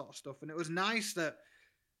all that sort of stuff. And it was nice that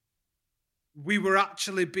we were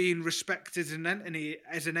actually being respected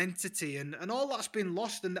as an entity, and all that's been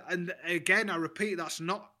lost. And again, I repeat, that's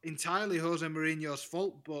not entirely Jose Mourinho's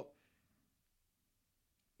fault, but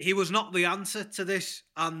he was not the answer to this.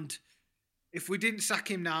 And if we didn't sack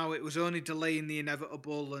him now, it was only delaying the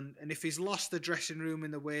inevitable. And if he's lost the dressing room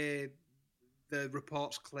in the way the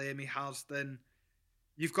reports claim he has, then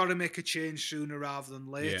you've got to make a change sooner rather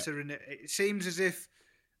than later. Yeah. And it seems as if,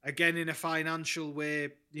 again, in a financial way,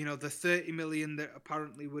 the 30 million that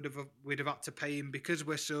apparently we'd have had to pay him because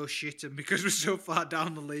we're so shit and because we're so far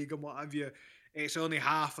down the league and what have you, it's only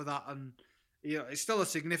half of that. And it's still a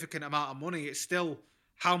significant amount of money. It's still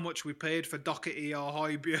how much we paid for Doherty or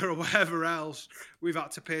Højbjerg or whatever else we've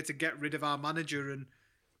had to pay to get rid of our manager.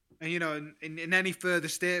 And, you know, in any further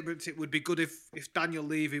statements, it would be good if Daniel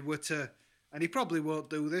Levy were to, and he probably won't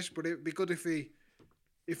do this, but it would be good if he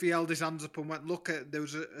held his hands up and went, look, there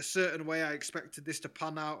was a certain way I expected this to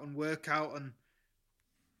pan out and work out,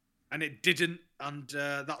 and it didn't, and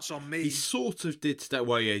that's on me. He sort of did step.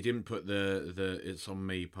 Well, yeah, he didn't put the "it's on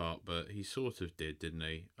me" part, but he sort of did, didn't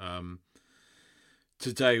he?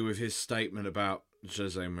 Today with his statement about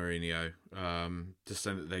Jose Mourinho, just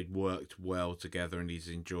saying that they'd worked well together and he's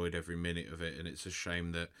enjoyed every minute of it, and it's a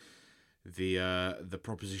shame that the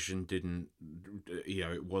proposition didn't, you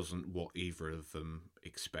know, it wasn't what either of them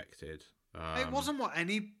expected. It wasn't what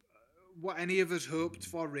any of us hoped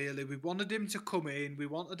for, really. We wanted him to come in, we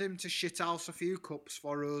wanted him to shithouse a few cups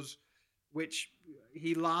for us, which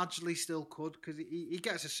he largely still could, because he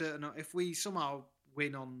gets a certain, if we somehow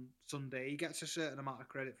win on Sunday, he gets a certain amount of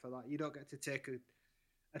credit for that. You don't get to take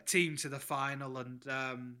a team to the final and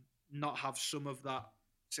not have some of that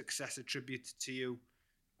success attributed to you,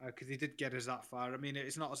 because he did get us that far. I mean,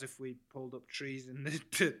 it's not as if we pulled up trees in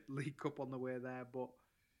the League Cup on the way there, but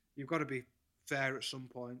you've got to be fair at some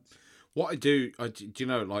point. What do you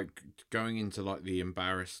know, like, going into like the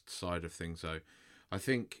embarrassed side of things, though, I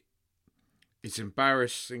think it's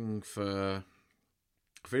embarrassing I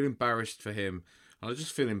feel embarrassed for him. I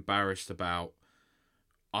just feel embarrassed about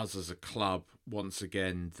us as a club once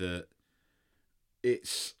again, that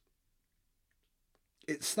it's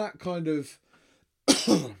that kind of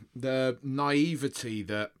the naivety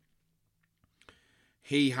that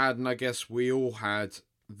he had, and I guess we all had,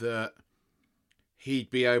 that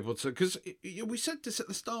he'd be able to, because we said this at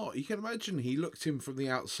the start, you can imagine he looked in from the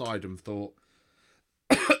outside and thought,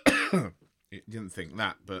 he didn't think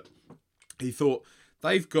that, but he thought,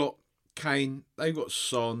 they've got Kane, they've got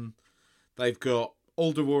Son, they've got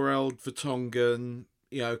Alderweireld, Vertonghen,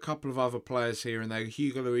 you know, a couple of other players here and there,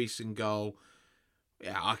 Hugo Lloris in goal.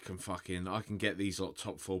 Yeah, I can get these lot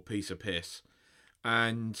top four, piece of piss.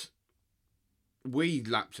 And we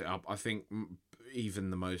lapped it up. I think even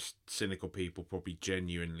the most cynical people probably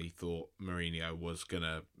genuinely thought Mourinho was going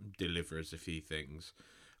to deliver us a few things.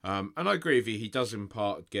 And I agree with you, he does in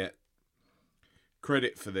part get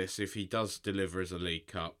credit for this if he does deliver as a League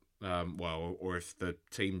Cup. Or if the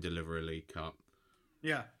team deliver a League Cup.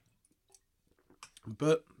 Yeah.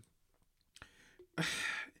 But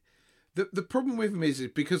the problem with him is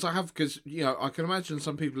because you know, I can imagine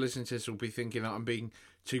some people listening to this will be thinking that I'm being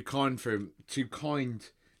too kind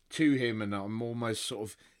to him, and I'm almost sort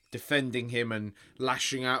of defending him and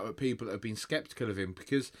lashing out at people that have been sceptical of him,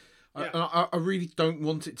 because I really don't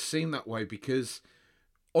want it to seem that way, because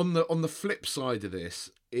on the flip side of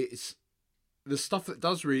this, it's the stuff that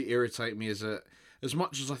does really irritate me is that as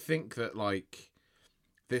much as I think that, like,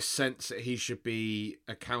 this sense that he should be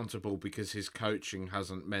accountable because his coaching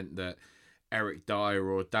hasn't meant that Eric Dyer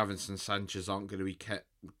or Davinson Sanchez aren't going to be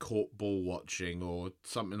caught ball watching or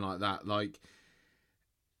something like that. Like,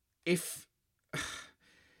 if,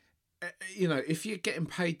 you know, if you're getting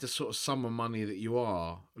paid the sort of sum of money that you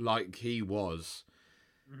are, like he was,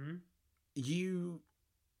 you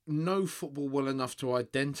know football well enough to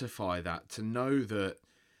identify that, to know that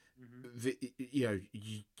you know,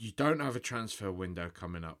 you don't have a transfer window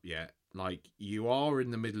coming up yet. Like, you are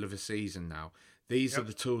in the middle of a season now. These are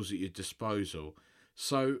the tools at your disposal.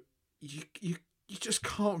 So you just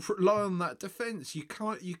can't rely on that defence. You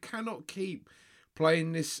cannot keep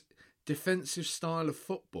playing this defensive style of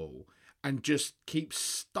football and just keep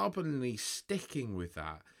stubbornly sticking with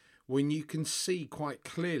that when you can see quite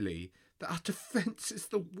clearly that our defence is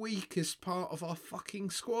the weakest part of our fucking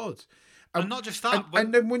squad. And not just that,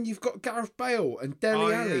 and then when you've got Gareth Bale and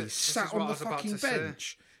Dele Alli sat on the fucking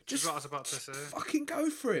bench, just fucking go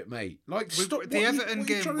for it, mate. Like, stop. The Everton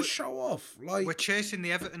game, you're trying to show off. Like, we're chasing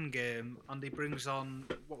the Everton game, and he brings on,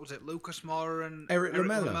 what was it, Lucas Moura and Eric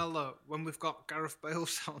Lamela, when we've got Gareth Bale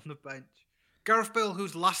sat on the bench. Gareth Bale,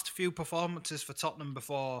 whose last few performances for Tottenham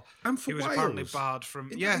before and for he was Wales, apparently barred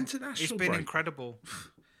from international he's been incredible.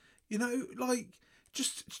 You know, like,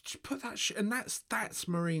 just put that shit, and that's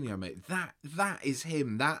Mourinho, mate. That is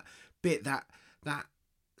him. That bit, that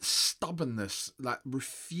stubbornness, that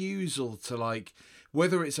refusal to, like,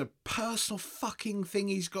 whether it's a personal fucking thing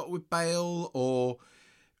he's got with Bale, or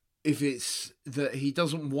if it's that he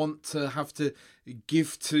doesn't want to have to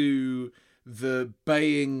give to the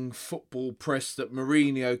baying football press that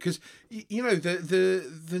Mourinho, because you know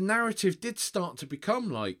the narrative did start to become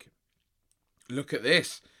like, look at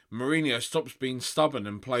this. Mourinho stops being stubborn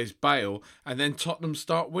and plays Bale, and then Tottenham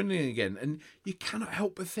start winning again. And you cannot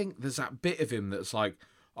help but think there's that bit of him that's like,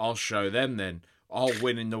 I'll show them then. I'll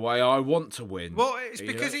win in the way I want to win. Well, it's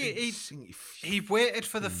because he waited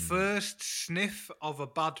for the first sniff of a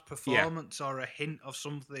bad performance or a hint of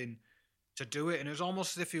something to do it, and it was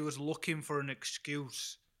almost as if he was looking for an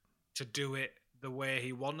excuse to do it the way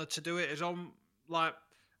he wanted to do it. It's on like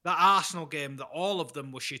that Arsenal game that all of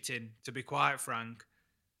them were shitting, to be quite frank.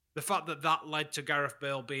 The fact that led to Gareth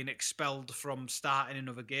Bale being expelled from starting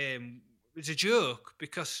another game is a joke,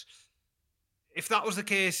 because if that was the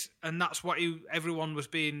case and that's what everyone was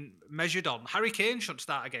being measured on, Harry Kane shouldn't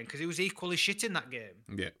start again because he was equally shit in that game.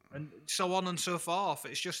 Yeah. And so on and so forth.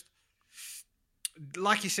 It's just,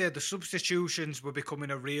 like you said, the substitutions were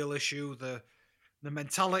becoming a real issue. The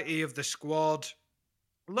mentality of the squad,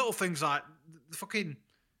 little things like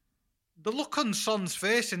the look on Son's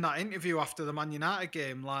face in that interview after the Man United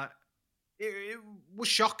game, like it was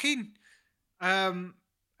shocking. And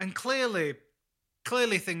clearly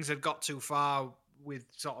things had got too far with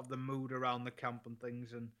sort of the mood around the camp and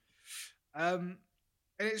things, and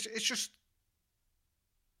it's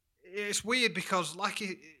weird because like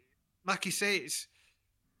you say,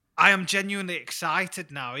 I am genuinely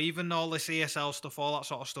excited now, even all this ESL stuff, all that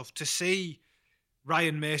sort of stuff, to see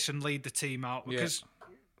Ryan Mason lead the team out, because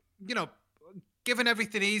given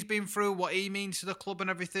everything he's been through, what he means to the club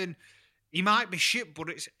and everything, he might be shit, but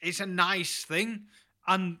it's a nice thing.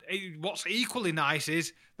 And what's equally nice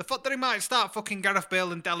is the fact that he might start fucking Gareth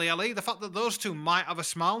Bale and Dele Alli, the fact that those two might have a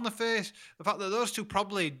smile on their face, the fact that those two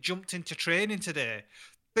probably jumped into training today.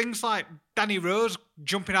 Things like Danny Rose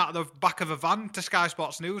jumping out of the back of a van to Sky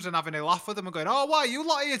Sports News and having a laugh with them and going, "Oh, why are you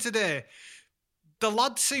lot here today?" The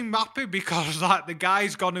lads seem happy because like the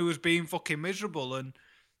guy's gone who was being fucking miserable, and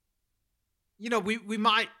we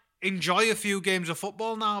might enjoy a few games of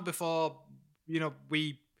football now before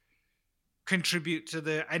we contribute to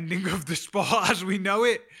the ending of the sport as we know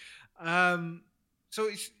it. So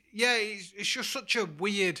it's just such a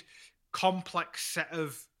weird, complex set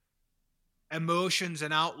of emotions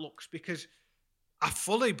and outlooks, because I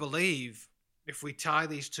fully believe if we tie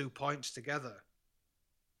these 2 points together,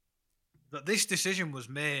 that this decision was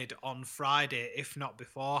made on Friday, if not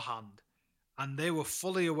beforehand, and they were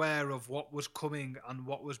fully aware of what was coming and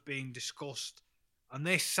what was being discussed, and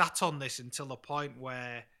they sat on this until a point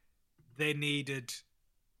where they needed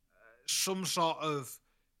some sort of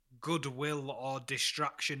goodwill or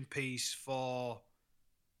distraction piece for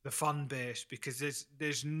the fan base, because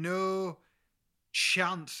there's no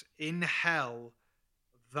chance in hell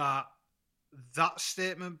that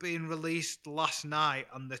statement being released last night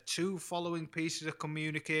and the 2 following pieces of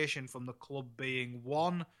communication from the club being,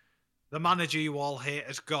 1, the manager you all hate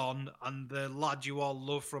has gone and the lad you all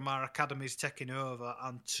love from our academy is taking over,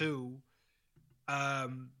 and 2,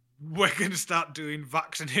 we're going to start doing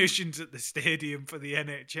vaccinations at the stadium for the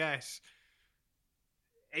NHS.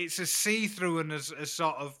 It's as see-through and as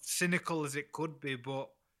sort of cynical as it could be, but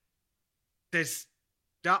there's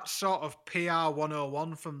that sort of PR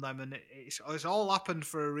 101 from them, and it's all happened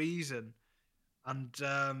for a reason. And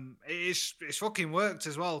it's fucking worked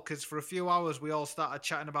as well, because for a few hours we all started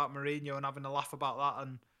chatting about Mourinho and having a laugh about that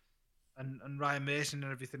and Ryan Mason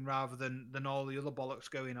and everything, rather than all the other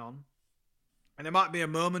bollocks going on. And it might be a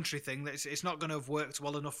momentary thing, that it's not going to have worked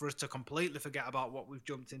well enough for us to completely forget about what we've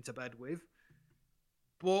jumped into bed with.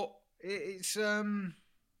 But it's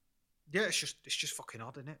just fucking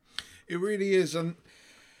odd, isn't it? It really is, and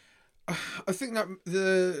I think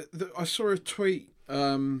that I saw a tweet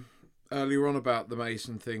earlier on about the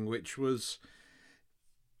Mason thing, which was,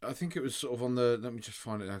 I think it was sort of on the, let me just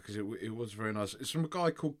find it now because it was very nice. It's from a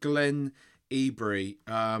guy called Glenn Ebury,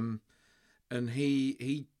 and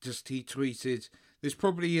he tweeted, "This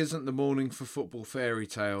probably isn't the morning for football fairy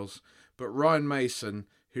tales, but Ryan Mason,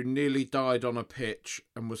 who nearly died on a pitch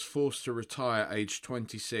and was forced to retire aged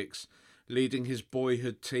 26, leading his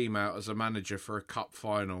boyhood team out as a manager for a cup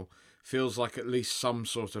final, feels like at least some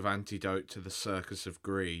sort of antidote to the circus of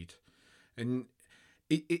greed." And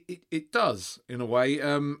it does, in a way.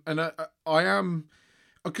 And I am,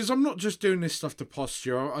 because I'm not just doing this stuff to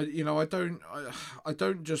posture. I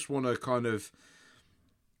don't just want to kind of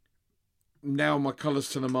nail my colours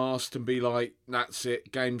to the mast and be like, that's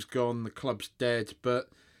it, game's gone, the club's dead. But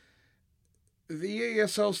the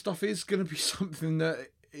ESL stuff is going to be something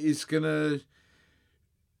that is going to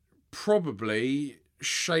probably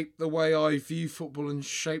shape the way I view football and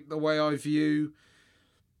shape the way I view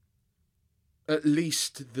at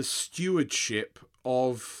least the stewardship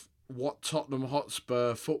of what Tottenham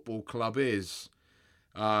Hotspur Football Club is,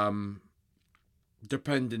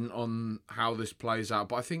 depending on how this plays out.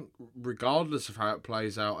 But I think regardless of how it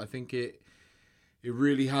plays out, I think it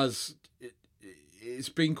really has, it's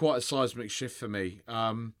been quite a seismic shift for me.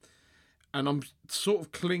 and I'm sort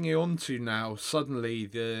of clinging on to now. Suddenly,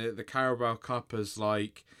 the Carabao Cup as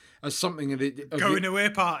something Going away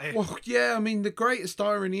party. Well, yeah, I mean, the greatest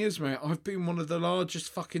irony is, mate, I've been one of the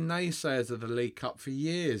largest fucking naysayers of the League Cup for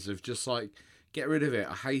years, of just like, get rid of it.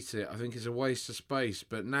 I hate it. I think it's a waste of space.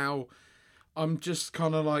 But now I'm just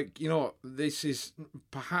kind of like, you know what, this is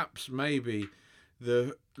perhaps maybe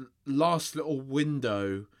the last little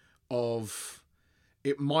window of,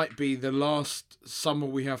 it might be the last summer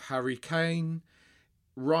we have Harry Kane,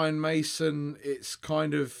 Ryan Mason. It's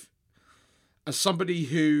kind of, as somebody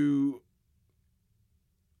who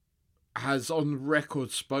has on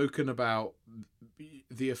record spoken about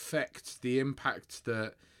the effect, the impact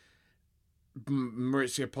that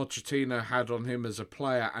Mauricio Pochettino had on him as a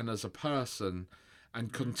player and as a person,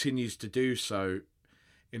 and continues to do so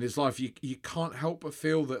in his life, you can't help but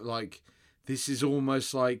feel that, like, this is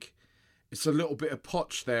almost like it's a little bit of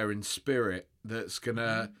Poch there in spirit that's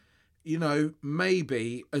gonna, you know,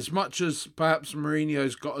 maybe, as much as perhaps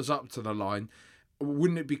Mourinho's got us up to the line,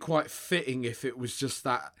 wouldn't it be quite fitting if it was just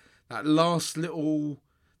that last little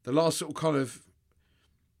kind of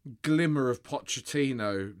glimmer of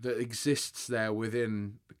Pochettino that exists there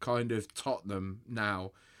within kind of Tottenham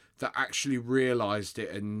now, that actually realised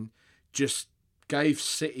it and just gave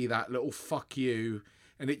City that little fuck you.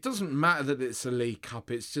 And it doesn't matter that it's a League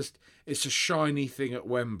Cup, it's a shiny thing at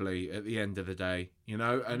Wembley at the end of the day, you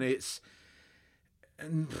know, and it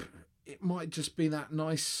might just be that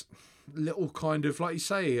nice little kind of, like you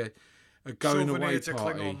say, a going away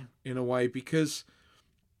party in a way, because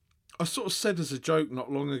I sort of said as a joke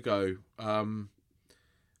not long ago, I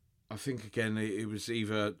think again it was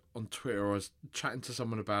either on Twitter or I was chatting to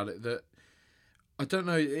someone about it, that I don't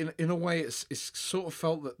know, in a way it's sort of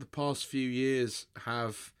felt that the past few years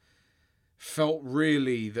have felt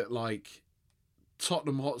really that, like,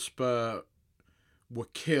 Tottenham Hotspur were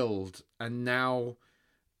killed, and now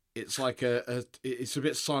it's like it's a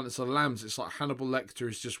bit Silence of the Lambs. It's like Hannibal Lecter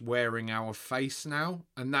is just wearing our face now,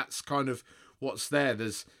 and that's kind of what's there.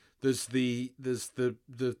 There's the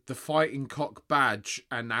fighting cock badge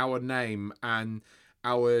and our name and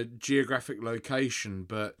our geographic location,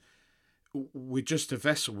 but we're just a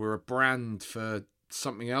vessel. We're a brand for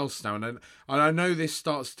something else now, and I know this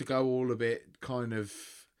starts to go all a bit kind of,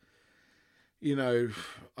 you know,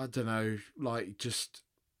 I don't know, like just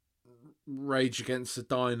rage against the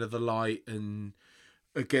dying of the light and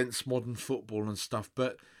against modern football and stuff.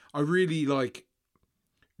 But I really like,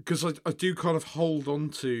 because I do kind of hold on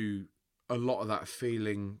to a lot of that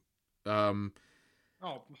feeling. And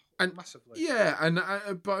massively. Yeah, and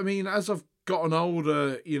but I mean, as I've gotten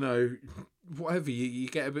older, you know, whatever, you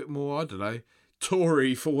get a bit more, I don't know,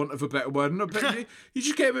 Tory, for want of a better word. No, but you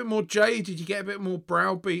just get a bit more jaded, you get a bit more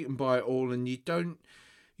browbeaten by it all, and you don't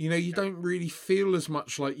really feel as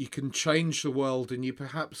much like you can change the world, and you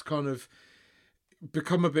perhaps kind of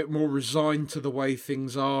become a bit more resigned to the way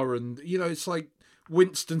things are. And, you know, it's like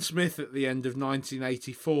Winston Smith at the end of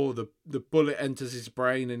 1984, the bullet enters his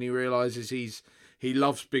brain and he realises he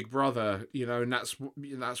loves Big Brother, you know, and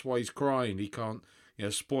that's why he's crying. He can't, you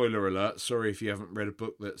know, spoiler alert, sorry if you haven't read a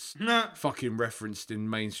book that's fucking referenced in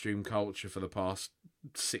mainstream culture for the past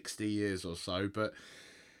 60 years or so, but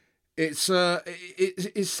it's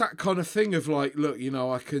that kind of thing of like, look, you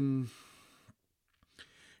know, I can,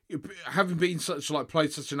 having been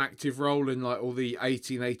played such an active role in like all the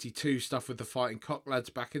 1882 stuff with the Fighting Cock Lads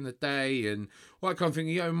back in the day and all that kind of thing,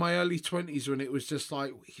 you know, in my early 20s when it was just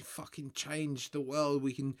like, we can fucking change the world,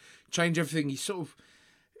 we can change everything,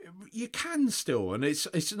 you can still, and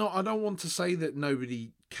it's not, I don't want to say that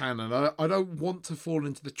nobody can, and I don't want to fall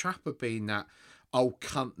into the trap of being that old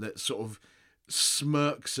cunt that sort of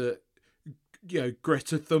smirks at, you know,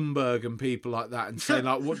 Greta Thunberg and people like that and saying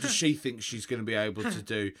like, what does she think she's going to be able to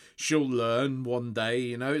do? She'll learn one day,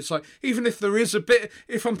 you know. It's like, even if there is a bit,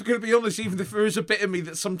 if I'm going to be honest, even if there is a bit of me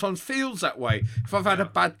that sometimes feels that way, if I've had a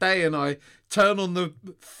bad day and I turn on the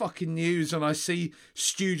fucking news and I see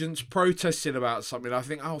students protesting about something, I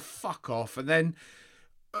think, oh, fuck off. And then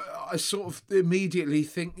I sort of immediately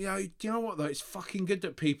think, you know, do you know what though? It's fucking good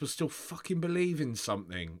that people still fucking believe in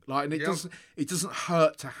something. Like, and it doesn't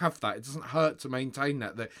hurt to have that. It doesn't hurt to maintain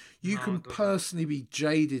that you can personally be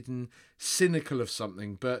jaded and cynical of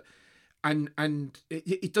something, but and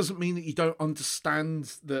it doesn't mean that you don't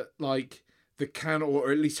understand that, like, the can,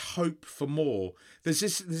 or at least hope for more. There's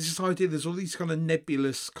this idea. There's all these kind of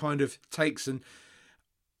nebulous kind of takes, and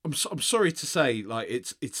I'm sorry to say, like,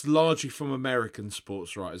 it's largely from American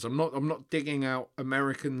sports writers. I'm not digging out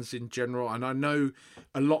Americans in general, and I know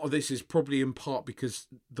a lot of this is probably in part because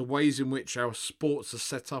the ways in which our sports are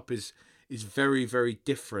set up is very, very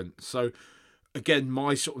different. So again,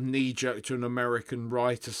 my sort of knee jerk to an American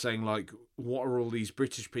writer saying, like, what are all these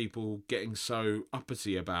British people getting so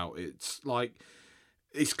uppity about? It's like,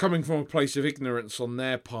 it's coming from a place of ignorance on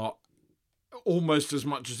their part, almost as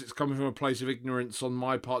much as it's coming from a place of ignorance on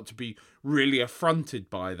my part to be really affronted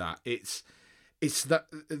by that. It's that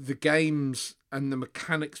the games and the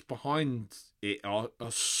mechanics behind it are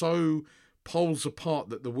so poles apart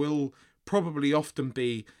that there will probably often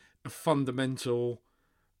be a fundamental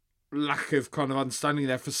lack of kind of understanding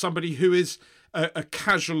there for somebody who is a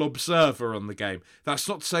casual observer on the game. That's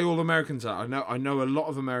not to say all Americans are. I know a lot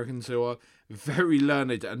of Americans who are very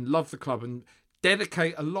learned and love the club and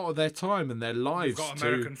dedicate a lot of their time and their lives We've got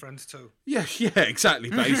American friends too. Yeah, exactly,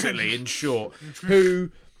 basically, in short,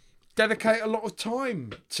 who dedicate a lot of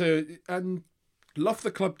time to and love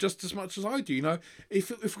the club just as much as I do. You know, if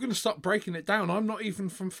we're going to start breaking it down, I'm not even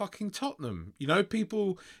from fucking Tottenham. You know,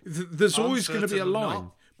 people, there's always going to be a line.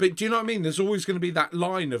 Not. But do you know what I mean? There's always going to be that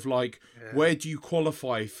line of like, where do you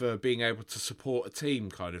qualify for being able to support a team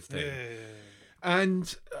kind of thing? Yeah.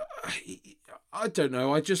 And I don't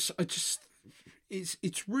know. I just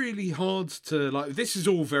it's really hard to, like, this is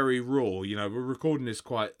all very raw. You know, we're recording this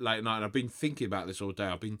quite late at night and I've been thinking about this all day.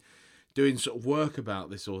 I've been doing sort of work about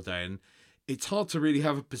this all day and it's hard to really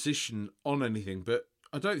have a position on anything, but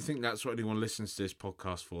I don't think that's what anyone listens to this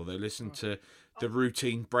podcast for. They listen to the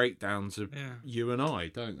routine breakdowns of you and I,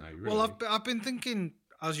 don't they? Really? Well, I've been thinking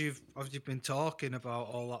as you've been talking about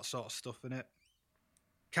all that sort of stuff, and it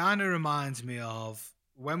kind of reminds me of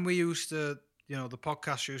when we used to, you know, the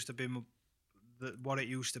podcast used to be what it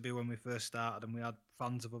used to be when we first started, and we had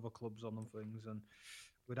fans of other clubs on and things, and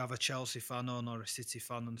we'd have a Chelsea fan on or a City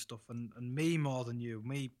fan and stuff, and me more than you,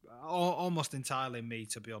 almost entirely me,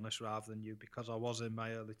 to be honest, rather than you, because I was in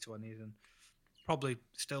my early 20s and probably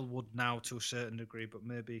still would now to a certain degree, but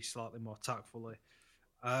maybe slightly more tactfully.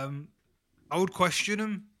 I would question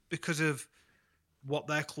them because of what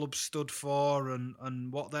their club stood for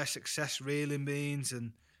and what their success really means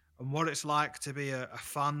and what it's like to be a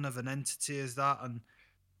fan of an entity as that. And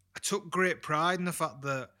I took great pride in the fact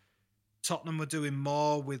that Tottenham were doing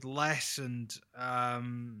more with less, and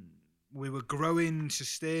we were growing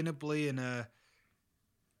sustainably in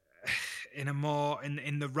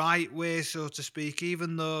the right way, so to speak.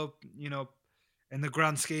 Even though, you know, in the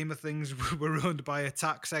grand scheme of things, we were owned by a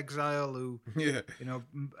tax exile who, you know,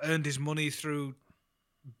 earned his money through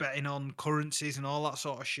betting on currencies and all that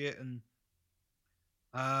sort of shit, and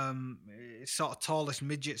it's sort of tallest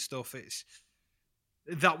midget stuff.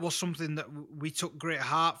 That was something that we took great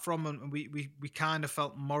heart from, and we kind of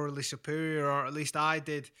felt morally superior, or at least I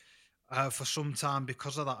did, for some time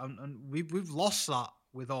because of that. And we've lost that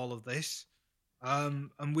with all of this, and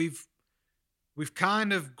we've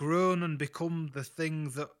kind of grown and become the thing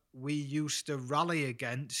that we used to rally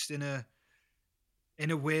against in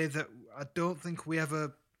a way that I don't think we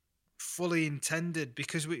ever fully intended,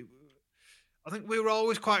 because I think we were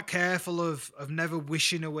always quite careful of never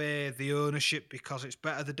wishing away the ownership, because it's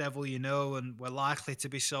better the devil you know, and we're likely to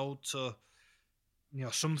be sold to, you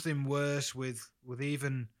know, something worse with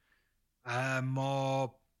even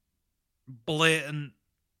more blatant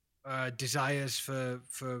desires for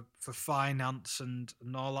finance and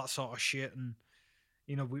all that sort of shit. And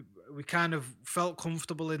you know, we kind of felt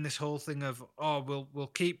comfortable in this whole thing of,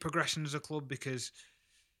 we'll keep progressing as a club because,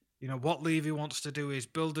 you know, what Levy wants to do is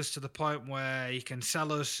build us to the point where he can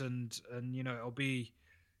sell us, and you know, it'll be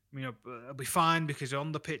fine because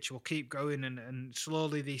on the pitch we'll keep going, and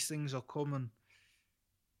slowly these things will come. And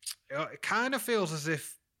it kind of feels as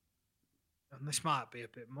if, and this might be a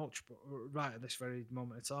bit much, but right at this very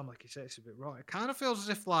moment in time, like you say, it's a bit wrong. It kind of feels as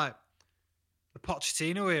if like the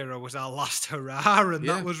Pochettino era was our last hurrah, and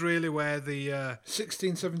that was really where the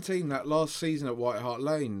 16-17, that last season at White Hart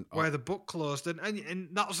Lane, where the book closed, and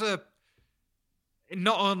that was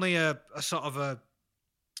not only a sort of a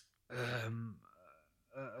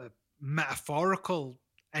metaphorical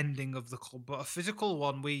ending of the club, but a physical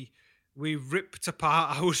one. We ripped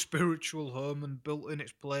apart our spiritual home and built in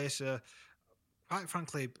its place a, quite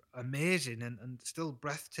frankly, amazing and still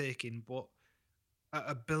breathtaking, but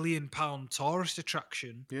a £1 billion tourist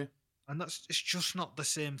attraction. Yeah. And it's just not the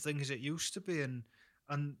same thing as it used to be. And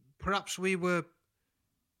perhaps we were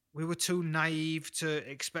too naive to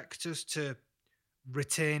expect us to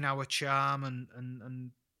retain our charm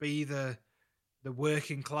and be the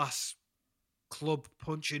working class club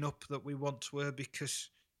punching up that we once were, because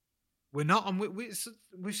we're not. And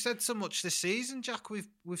we've said so much this season, Jack. We've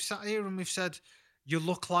sat here and we've said, you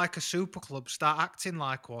look like a super club, start acting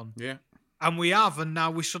like one. Yeah. And we have, and now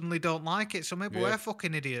we suddenly don't like it. So maybe we're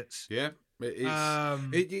fucking idiots. Yeah, But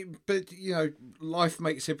you know, life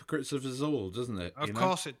makes hypocrites of us all, doesn't it? Of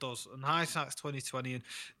course it does. And hindsight's 2020. And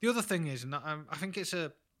the other thing is, and I think it's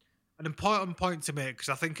an important point to make, because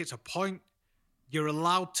I think it's a point you're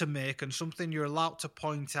allowed to make and something you're allowed to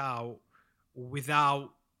point out without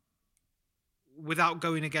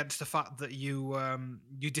going against the fact that you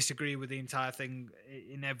disagree with the entire thing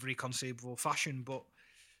in every conceivable fashion. But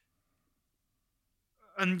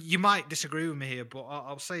and you might disagree with me here, but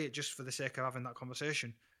I'll say it just for the sake of having that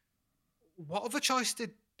conversation. What other choice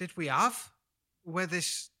did we have where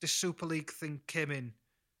this Super League thing came in?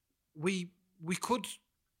 We could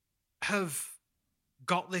have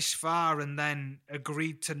got this far and then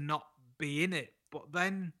agreed to not be in it, but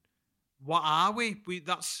then what are we?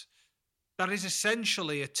 That is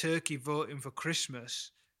essentially a turkey voting for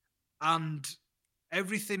Christmas, and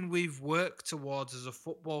everything we've worked towards as a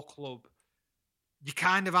football club. You're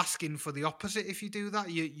kind of asking for the opposite if you do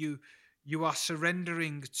that. You are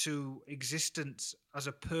surrendering to existence as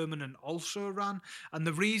a permanent also-ran. And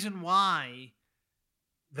the reason why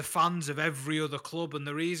the fans of every other club and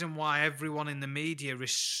the reason why everyone in the media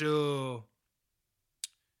is so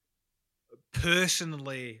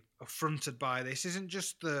personally affronted by this isn't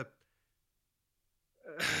just the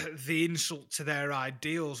insult to their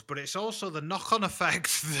ideals, but it's also the knock-on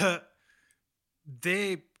effect that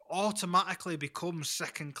they automatically become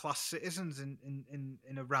second-class citizens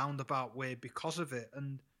in a roundabout way because of it.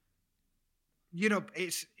 And you know,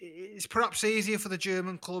 it's perhaps easier for the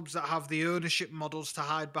German clubs that have the ownership models to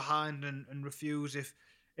hide behind and refuse.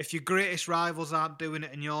 If your greatest rivals aren't doing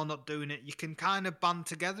it and you're not doing it, you can kind of band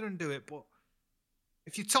together and do it. But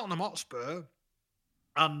if you're Tottenham Hotspur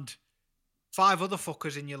and 5 other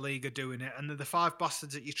fuckers in your league are doing it, and they're the 5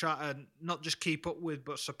 bastards that you try to not just keep up with,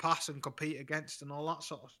 but surpass and compete against and all that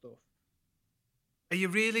sort of stuff, are you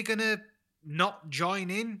really going to not join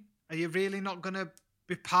in? Are you really not going to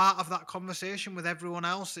be part of that conversation with everyone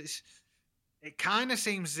else? It kind of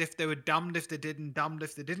seems as if they were damned if they did and damned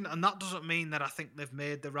if they didn't. And that doesn't mean that I think they've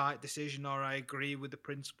made the right decision or I agree with the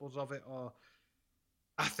principles of it or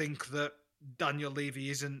I think that Daniel Levy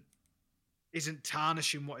isn't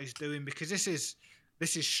tarnishing what he's doing, because this is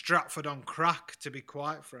Stratford on crack, to be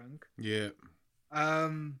quite frank. Yeah.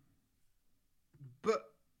 But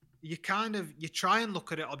you try and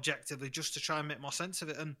look at it objectively just to try and make more sense of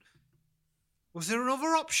it. And was there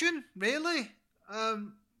another option, really?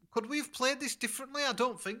 Could we have played this differently? I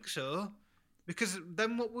don't think so. Because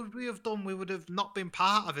then what would we have done? We would have not been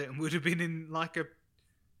part of it and would have been in like a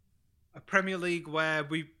Premier League where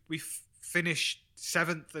we finished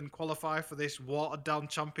 7th and qualify for this watered-down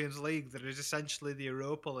Champions League that is essentially the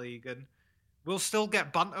Europa League, and we'll still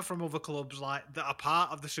get banter from other clubs like that are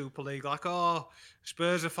part of the Super League, like, oh,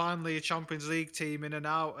 Spurs are finally a Champions League team in and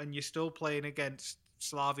out, and you're still playing against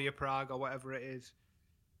Slavia Prague or whatever it is.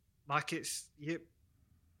 Like it's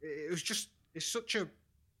such a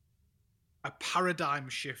paradigm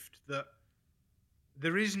shift that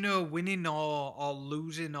there is no winning or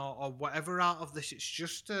losing or whatever out of this. It's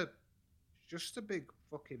just a big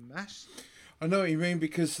fucking mess. I know what you mean,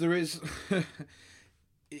 because there is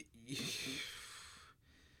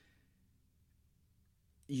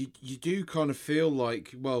you do kind of feel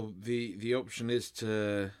like, well, the option is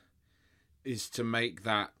to make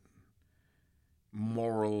that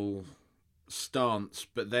moral stance,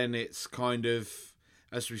 but then it's kind of,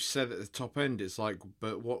 as we said at the top end, it's like,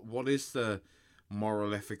 but what is the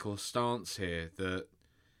moral ethical stance here? That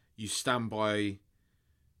you stand by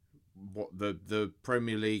what the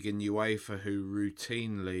Premier League and UEFA, who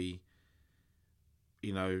routinely,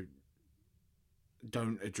 you know,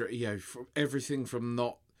 don't address, you know, everything from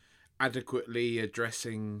not adequately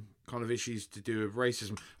addressing kind of issues to do with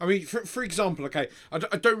racism. I mean, for example, okay, I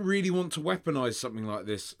don't really want to weaponize something like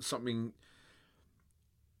this, something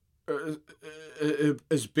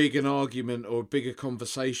as big an argument or a bigger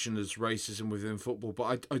conversation as racism within football,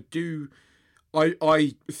 but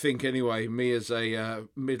I think anyway, me as a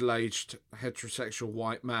middle-aged heterosexual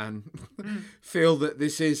white man, feel that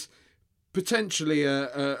this is potentially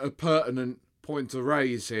a pertinent point to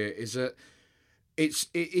raise here, is that it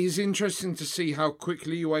is interesting to see how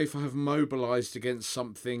quickly UEFA have mobilised against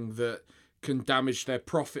something that can damage their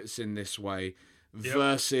profits in this way,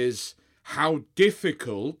 versus how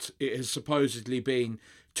difficult it has supposedly been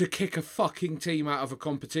to kick a fucking team out of a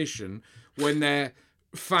competition when their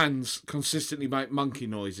fans consistently make monkey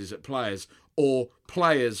noises at players, or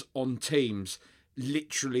players on teams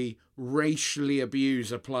literally racially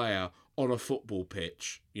abuse a player on a football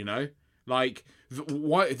pitch, you know? Like,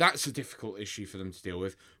 why? That's a difficult issue for them to deal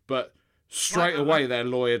with. But straight away they're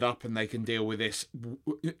lawyered up and they can deal with this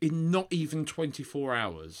in not even 24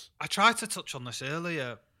 hours. I tried to touch on this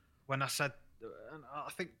earlier when I said, and I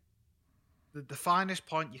think the finest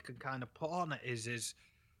point you can kind of put on it is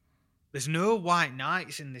there's no white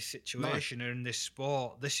knights in this situation or in this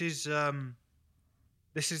sport. This is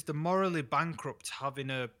the morally bankrupt having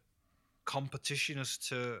a competition as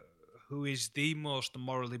to who is the most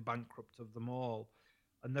morally bankrupt of them all.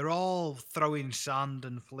 And they're all throwing sand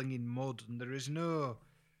and flinging mud, and there is no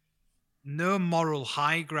moral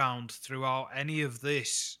high ground throughout any of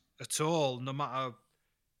this at all, no matter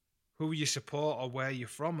who you support or where you're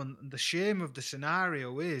from. And the shame of the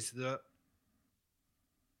scenario is that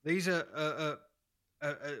these are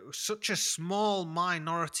such a small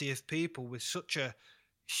minority of people with such a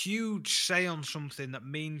huge say on something that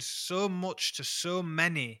means so much to so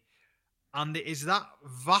many, and it is that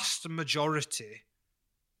vast majority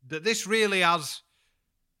that this really has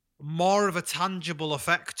more of a tangible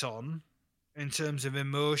effect on, in terms of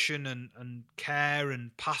emotion and care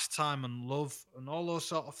and pastime and love and all those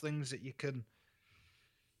sort of things that you can,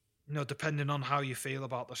 depending on how you feel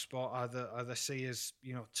about the sport, either see as,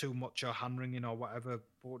 too much or hand-wringing or whatever,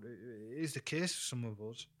 but it is the case for some of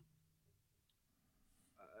us.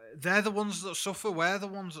 They're the ones that suffer. We're the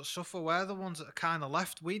ones that suffer. We're the ones that are kind of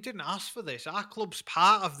left. We didn't ask for this. Our club's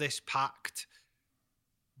part of this pact,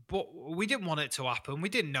 but we didn't want it to happen. We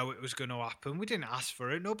didn't know it was going to happen. We didn't ask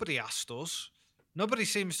for it. Nobody asked us. Nobody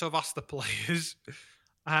seems to have asked the players.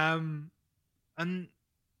 And,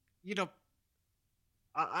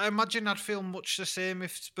 I imagine I'd feel much the same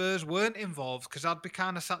if Spurs weren't involved, because I'd be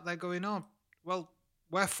kind of sat there going, oh, well,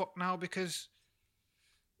 we're fucked now, because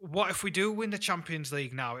what if we do win the Champions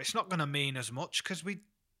League now? It's not going to mean as much because we're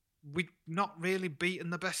not really beaten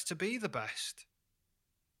the best to be the best.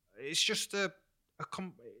 It's just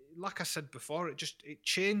like I said before, it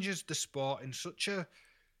changes the sport in such a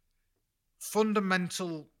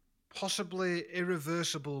fundamental, possibly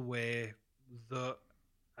irreversible way that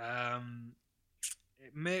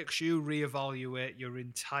it makes you reevaluate your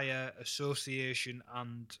entire association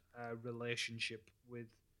and relationship with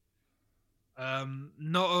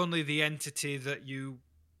not only the entity that you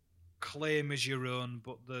claim as your own,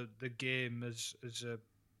 but the game as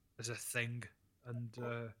a thing. And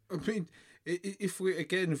I mean, if we're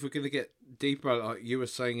going to get deeper, like you were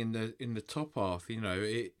saying in the top half,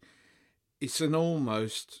 it's an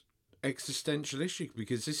almost existential issue,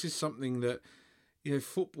 because this is something that,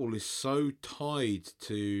 football is so tied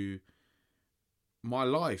to my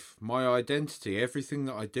life, my identity. Everything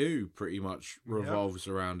that I do pretty much revolves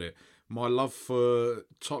around it. My love for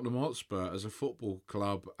Tottenham Hotspur as a football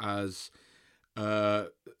club, as a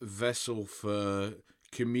vessel for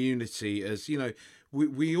community, as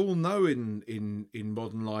we all know in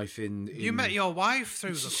modern life. You met your wife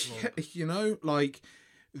through the club. Like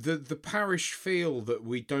the parish feel that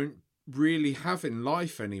we don't really have in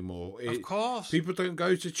life anymore. Of course, people don't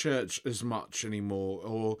go to church as much anymore,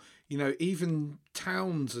 or even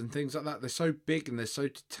towns and things like that. They're so big and they're so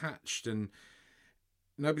detached, and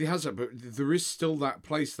nobody has that. But there is still that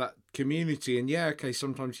place, that community. And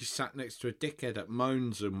sometimes you sat next to a dickhead at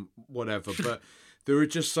Moans and whatever, but there are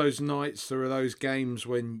just those nights, there are those games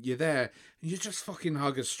when you're there and you just fucking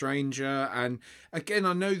hug a stranger. And again,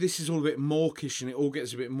 I know this is all a bit mawkish and it all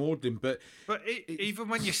gets a bit maudlin, but even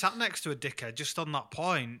when you sat next to a dickhead, just on that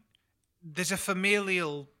point, there's a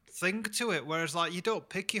familial thing to it, whereas like you don't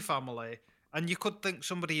pick your family, and you could think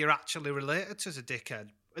somebody you're actually related to is a dickhead,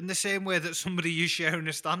 in the same way that somebody you're sharing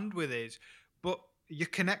a stand with is, but you're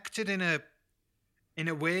connected in a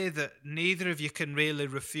way that neither of you can really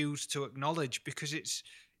refuse to acknowledge, because it's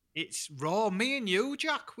raw. Me and you,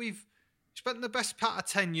 Jack, we've spent the best part of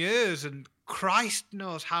 10 years, and Christ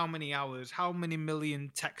knows how many hours, how many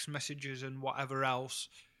million text messages and whatever else,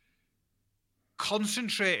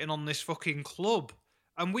 concentrating on this fucking club.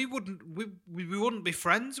 And we wouldn't be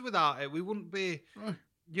friends without it. We wouldn't be...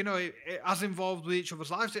 as involved with each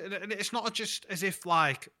other's lives. And it's not just as if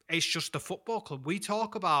like it's just a football club. We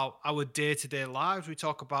talk about our day-to-day lives. We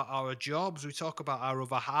talk about our jobs. We talk about our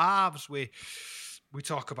other halves. We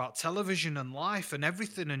talk about television and life and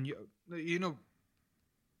everything. And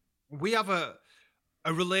we have a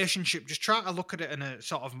relationship. Just try to look at it in a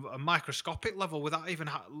sort of a microscopic level without even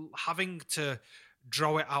having to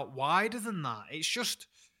draw it out wider than that. It's just...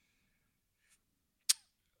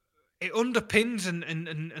 it underpins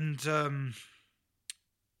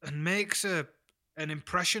and makes an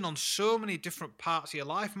impression on so many different parts of your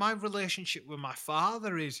life. My relationship with my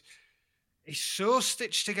father is so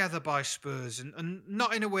stitched together by Spurs, and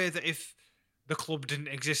not in a way that if the club didn't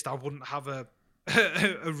exist, I wouldn't have a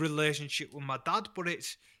relationship with my dad. But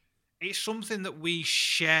it's something that we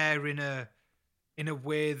share in a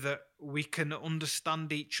way that we can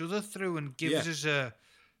understand each other through, and gives us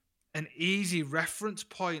an easy reference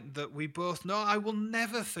point that we both know. I will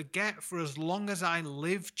never forget for as long as I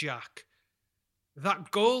live, Jack,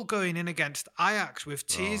 that goal going in against Ajax with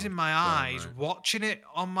tears in my eyes, watching it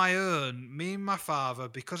on my own, me and my father,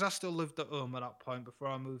 because I still lived at home at that point before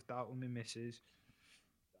I moved out with my missus.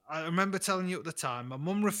 I remember telling you at the time, my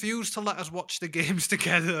mum refused to let us watch the games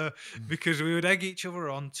together because we would egg each other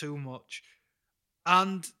on too much.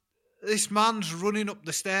 And this man's running up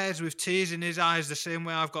the stairs with tears in his eyes the same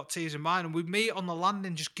way I've got tears in mine. And we meet on the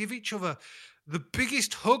landing, just give each other the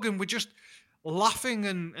biggest hug, and we're just laughing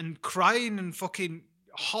and crying and fucking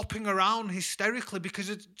hopping around hysterically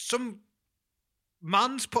because some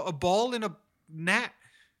man's put a ball in a net.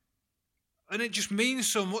 And it just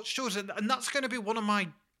means so much to us. And that's going to be one of my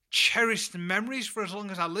cherished memories for as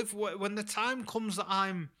long as I live. When the time comes that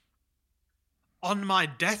I'm on my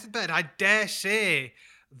deathbed, I dare say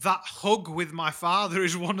that hug with my father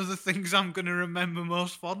is one of the things I'm going to remember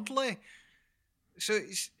most fondly. So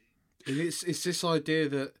it's this idea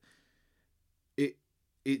that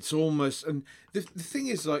it's almost, and the thing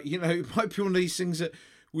is, like, you know, it might be one of these things that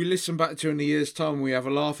we listen back to in a year's time and we have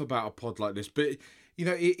a laugh about a pod like this, but you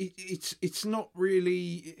know, it's not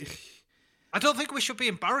really. I don't think we should be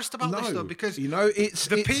embarrassed about this though, because you know, it's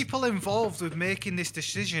people involved with making this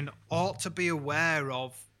decision ought to be aware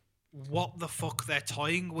of what the fuck they're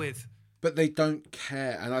toying with. But they don't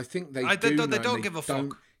care, and I think they don't give a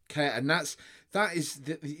fuck. Care, and that's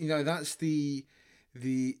the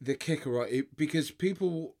kicker, right? Because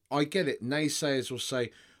people, I get it. Naysayers will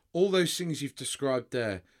say all those things you've described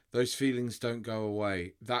there, those feelings don't go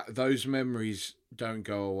away. Those memories don't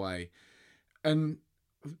go away, and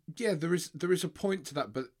yeah, there is a point to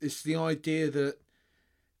that. But it's the idea that,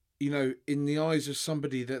 you know, in the eyes of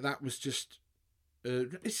somebody that was just.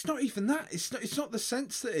 It's not even that. It's not the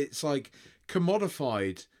sense that it's like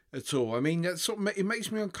commodified at all. I mean, that's sort of, it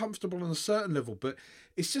makes me uncomfortable on a certain level, but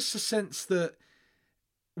it's just a sense that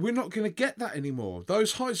we're not going to get that anymore.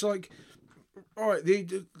 Those highs, like, all right,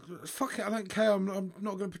 fuck it, I don't care. I'm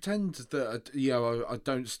not going to pretend that I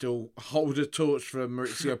don't still hold a torch for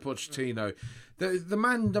Mauricio Pochettino.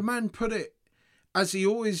 The man put it, as he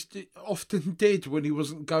always often did when he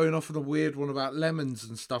wasn't going off on a weird one about lemons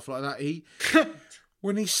and stuff like that.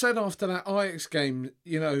 When he said after that Ajax game,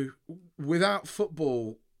 you know, without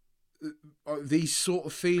football, these sort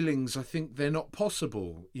of feelings, I think they're not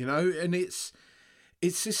possible, you know. And it's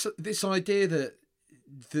this idea that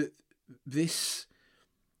this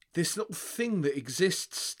little thing that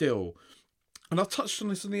exists still. And I touched on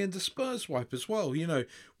this on the end of Spurs Wipe as well. You know,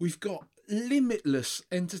 we've got limitless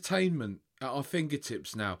entertainment at our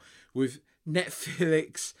fingertips now with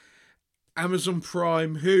Netflix, Amazon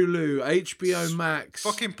Prime, Hulu, HBO Max.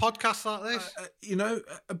 Fucking podcasts like this. You know,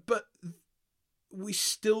 but we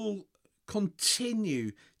still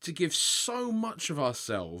continue to give so much of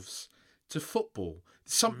ourselves to football.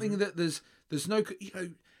 Something that there's no, you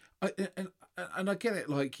know, and I get it,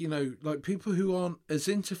 like, you know, like people who aren't as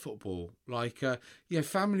into football, like,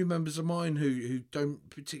 family members of mine who don't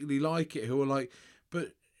particularly like it, who are like,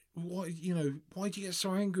 but why do you get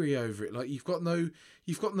so angry over it? Like, you've got no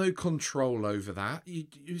control over that.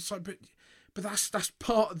 It's like, but that's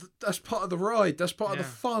part of the ride. That's part of the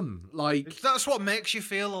fun. Like, that's what makes you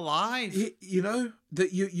feel alive. You know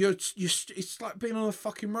that you're it's like being on a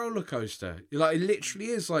fucking roller coaster. Like, it literally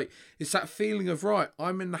is. Like, it's that feeling of, right,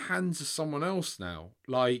 I'm in the hands of someone else now.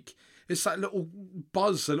 Like, it's that little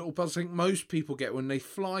buzz I think most people get when they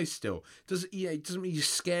fly still. It doesn't mean you're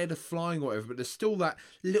scared of flying or whatever, but there's still that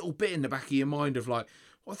little bit in the back of your mind of like,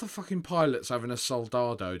 what the fucking pilot's having a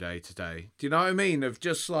soldado day today? Do you know what I mean? Of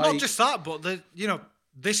just like... Not just that, but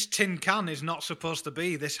this tin can is not supposed to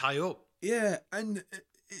be this high up. Yeah, and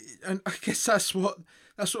I guess that's what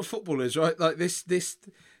football is, right? Like, this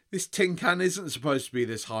tin can isn't supposed to be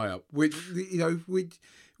this high up. We've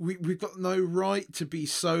got no right to be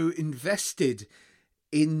so invested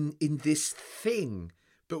in this thing,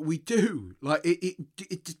 but we do. Like,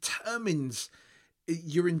 it determines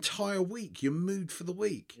your entire week, your mood for the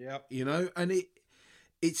week. Yep. You know, and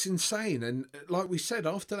it's insane. And like we said,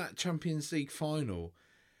 after that Champions League final,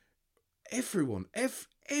 everyone,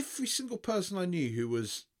 every single person I knew who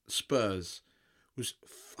was Spurs was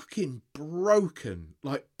fucking broken.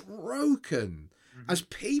 Like, broken. As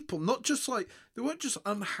people, not just like, they weren't just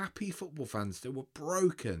unhappy football fans, they were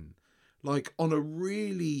broken, like, on a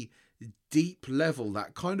really deep level,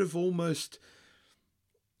 that kind of almost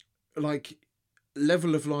like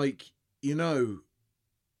level of, like, you know,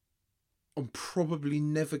 I'm probably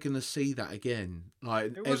never going to see that again.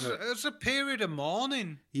 Like it was a period of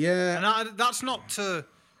mourning. Yeah, and that's not to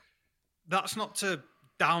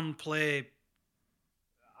downplay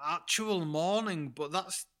actual mourning, but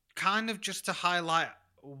that's kind of just to highlight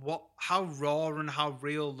how raw and how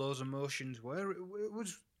real those emotions were. It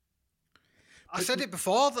was. I said it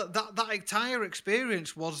before that entire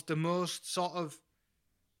experience was the most sort of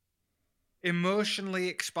emotionally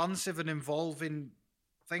expansive and involving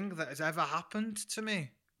thing that has ever happened to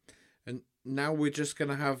me. And now we're just going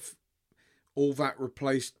to have all that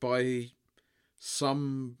replaced by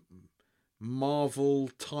some Marvel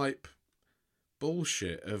type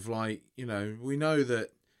bullshit of like, you know, we know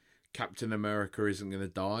that Captain America isn't going to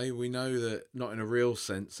die. We know that, not in a real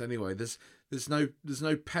sense anyway. There's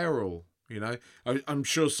no peril. You know, I'm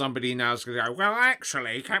sure somebody now is going to go, well,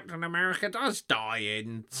 actually, Captain America does die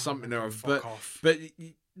in something or other. But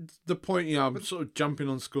the point, you know, I'm sort of jumping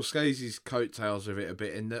on Scorsese's coattails of it a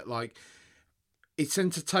bit in that, like, it's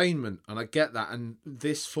entertainment, and I get that. And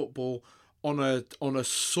this football on a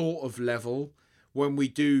sort of level, when we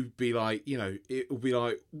do be like, you know, it will be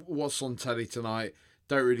like, what's on telly tonight?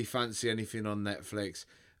 Don't really fancy anything on Netflix.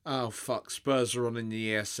 Oh, fuck, Spurs are on in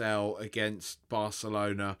the ESL against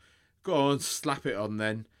Barcelona. Go on, slap it on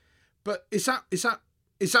then. But is that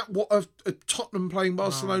what a Tottenham playing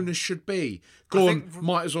Barcelona should be? Go on,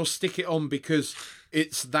 might as well stick it on because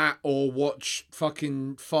it's that, or watch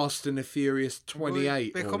fucking Fast and the Furious 28.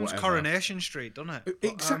 It becomes Coronation Street, doesn't it?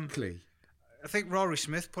 Exactly. I think Rory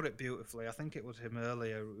Smith put it beautifully. I think it was him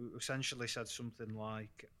earlier who essentially said something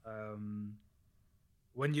like,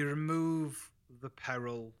 when you remove the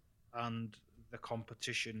peril and the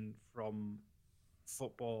competition from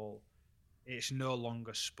football, it's no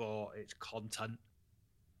longer sport, it's content.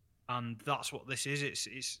 And that's what this is.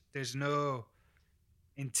 It's there's no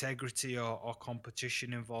integrity or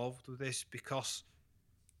competition involved with this, because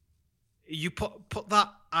you put that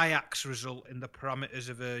Ajax result in the parameters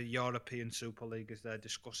of a European Super League as they're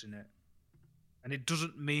discussing it, and it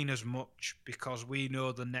doesn't mean as much because we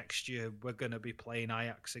know the next year we're going to be playing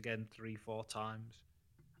Ajax again 3-4 times.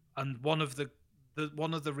 And one of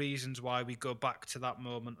the reasons why we go back to that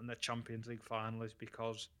moment in the Champions League final is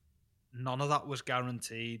because none of that was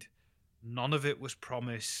guaranteed. None of it was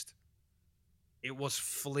promised. It was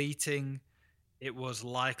fleeting. It was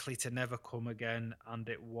likely to never come again. And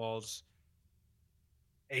it was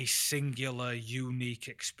a singular, unique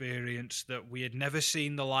experience that we had never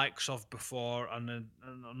seen the likes of before and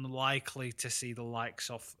unlikely to see the likes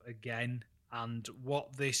of again. And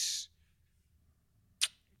what this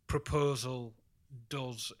proposal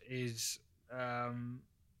does is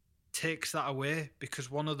takes that away,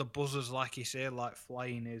 because one of the buzzers, like you say, like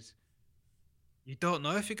flying, is you don't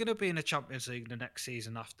know if you're going to be in the Champions League the next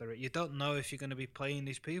season after it. You don't know if you're going to be playing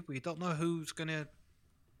these people. You don't know who's going to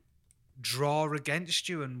draw against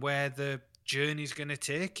you and where the journey's going to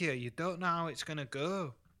take you. You don't know how it's going to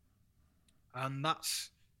go. And that's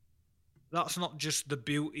not just the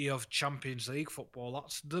beauty of Champions League football.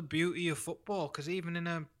 That's the beauty of football, because even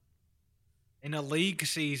in a league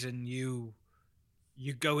season, you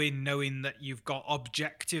go in knowing that you've got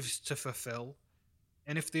objectives to fulfill.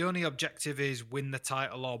 And if the only objective is win the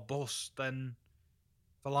title or bust, then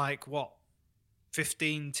for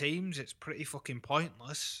 15 teams, it's pretty fucking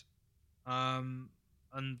pointless. And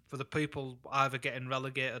for the people either getting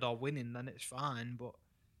relegated or winning, then it's fine. But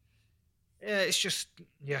yeah, it's just,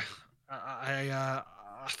 yeah, I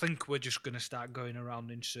think we're just going to start going around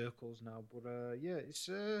in circles now. But yeah, it's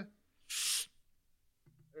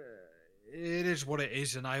it is what it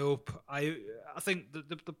is, and I think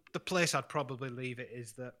the place I'd probably leave it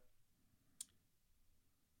is that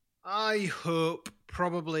I hope,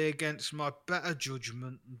 probably against my better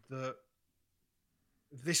judgment, that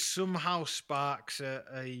this somehow sparks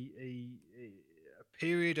a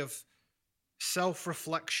period of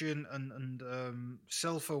self-reflection and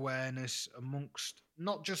self-awareness amongst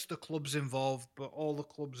not just the clubs involved, but all the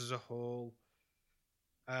clubs as a whole,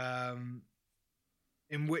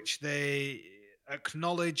 in which they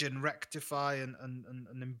acknowledge and rectify and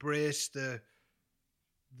embrace the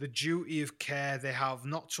duty of care they have,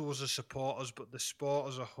 not to us as supporters, but the sport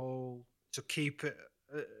as a whole, to keep it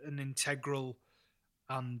an integral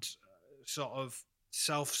and sort of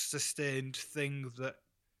self-sustained thing that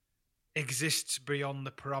exists beyond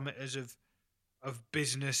the parameters of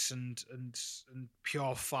business and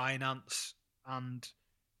pure finance, and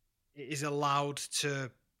it is allowed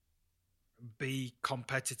to be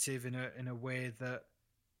competitive in a way that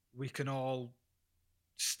we can all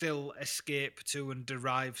still escape to and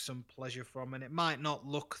derive some pleasure from. And it might not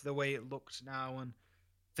look the way it looks now, and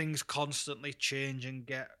things constantly change and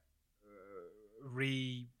get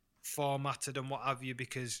reformatted and what have you,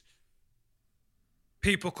 because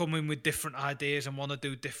people come in with different ideas and want to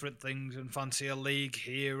do different things and fancy a league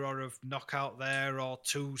here or a knockout there or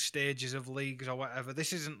 2 stages of leagues or whatever.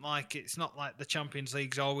 This isn't like, it's not like the Champions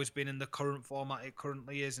League's always been in the current format it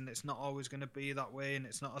currently is, and it's not always going to be that way, and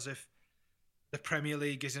it's not as if the Premier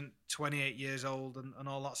League isn't 28 years old and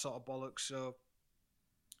all that sort of bollocks. So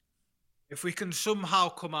if we can somehow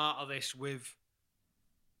come out of this with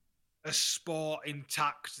a sport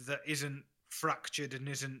intact that isn't fractured and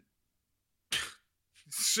isn't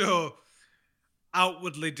so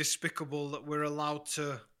outwardly despicable that we're allowed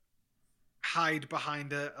to hide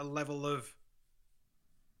behind a level of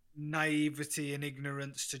naivety and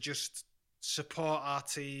ignorance to just support our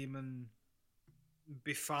team and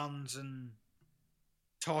be fans and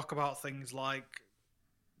talk about things like,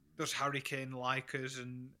 does Harry Kane like us,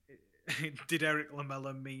 and did Eric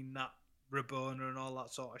Lamela mean that Rabona and all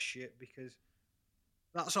that sort of shit, because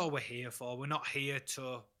that's all we're here for. We're not here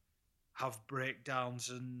to have breakdowns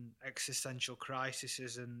and existential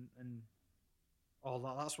crises and all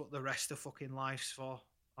that. That's what the rest of fucking life's for.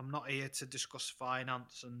 I'm not here to discuss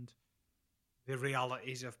finance and the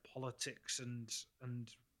realities of politics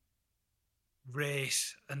and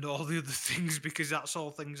race and all the other things, because that's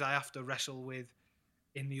all things I have to wrestle with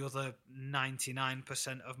in the other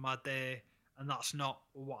 99% of my day, and that's not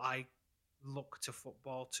what I look to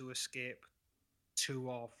football to escape to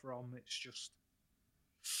or from.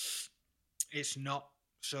 It's not.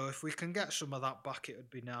 So if we can get some of that back, it would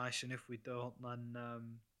be nice, and if we don't, then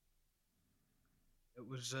it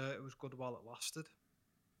was good while it lasted.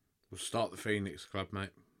 We'll start the Phoenix Club, mate.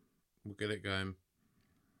 We'll get it going.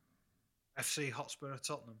 FC Hotspur of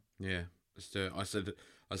Tottenham. Yeah, let's do it. I said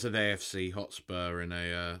AFC Hotspur in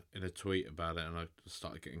a tweet about it, and I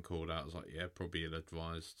started getting called out. I was like, yeah, probably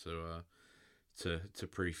ill-advised to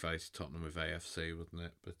preface Tottenham with AFC, wouldn't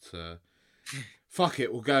it? But fuck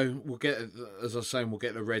it, we'll get, as I was saying, we'll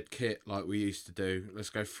get the red kit like we used to do. Let's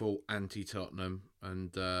go full anti-Tottenham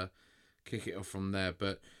and kick it off from there.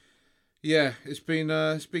 But yeah, it's been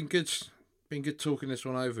good. Been good talking this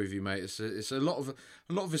one over with you, mate. It's a lot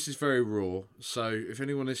of this is very raw. So if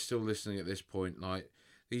anyone is still listening at this point, like,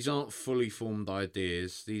 these aren't fully formed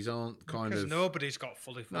ideas. These aren't because nobody's got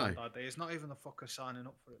fully formed ideas. Not even the fucker signing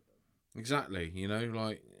up for it, though. Exactly. You know,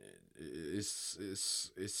 like, it's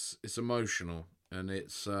emotional, and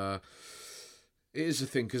it is a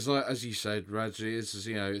thing, because, like, as you said, Raj, it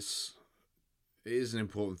is an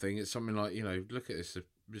important thing. It's something like, you know, look at this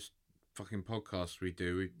fucking podcast we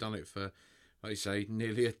do. We've done it for, like you say,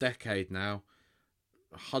 nearly a decade now.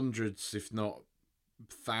 Hundreds, if not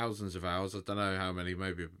thousands of hours. I don't know how many,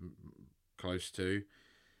 maybe close to,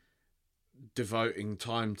 devoting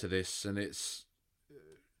time to this. And it's,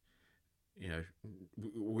 you know,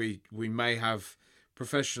 we may have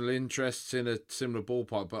professional interests in a similar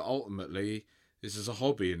ballpark, but ultimately this is a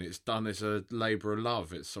hobby, and it's done as a labour of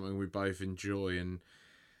love. It's something we both enjoy, and,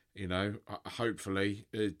 you know, hopefully,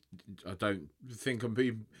 I don't think I'm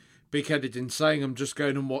being big-headed in saying, I'm just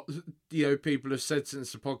going on what, you know, people have said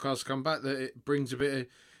since the podcast come back, that it brings a bit of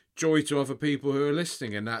joy to other people who are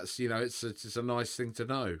listening, and that's, you know, it's a nice thing to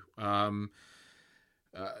know.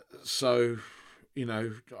 So, you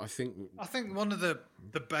know, I think one of the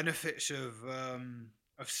benefits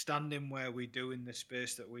of standing where we do in the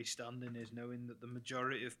space that we stand in is knowing that the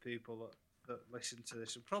majority of people that listen to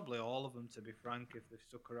this, and probably all of them, to be frank, if they've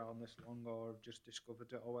stuck around this long or have just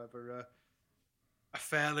discovered it or whatever, are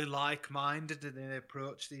fairly like-minded, and they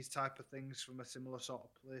approach these type of things from a similar sort of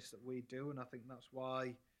place that we do. And I think that's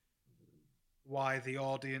why the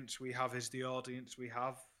audience we have is the audience we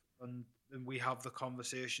have, and we have the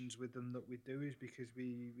conversations with them that we do, is because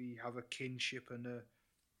we have a kinship and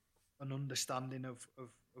an understanding of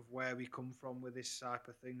where we come from with this type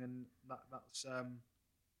of thing, and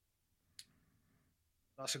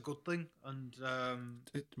that's a good thing. And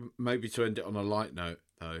maybe to end it on a light note,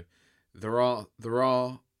 though, there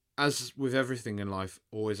are, as with everything in life,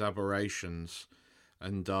 always aberrations,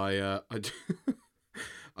 and I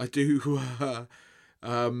do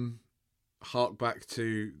hark back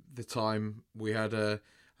to the time we had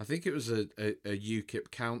I think it was a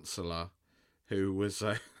UKIP councillor who was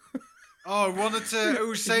who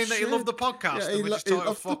was saying that he loved the podcast, and we just told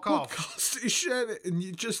him fuck off. He shared it, and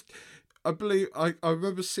you just, I believe, I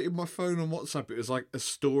remember sitting my phone on WhatsApp. It was like a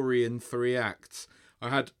story in 3 acts. I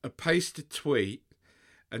had a pasted tweet,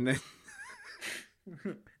 and then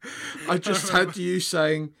I just had you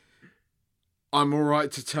saying, I'm all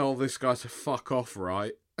right to tell this guy to fuck off,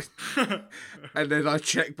 right? And then I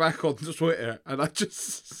checked back on Twitter, and I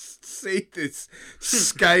just see this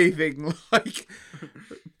scathing, like,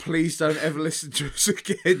 please don't ever listen to us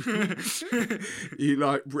again. You,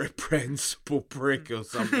 like, reprehensible prick or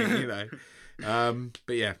something, you know.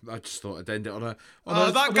 But yeah, I just thought I'd end it on a.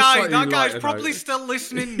 That guy's probably still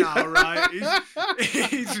listening now, right?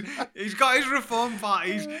 He's got his reform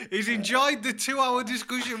party. He's enjoyed the 2-hour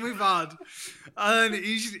discussion we've had, and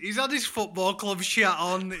he's had his football club shit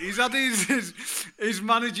on. He's had his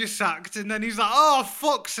manager sacked, and then he's like, "Oh,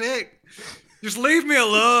 fuck's sake, just leave me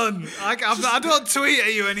alone. I don't tweet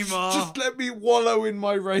at you anymore. Just let me wallow in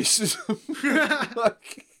my racism."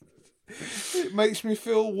 Like, it makes me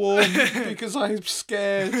feel warm because I'm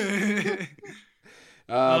scared.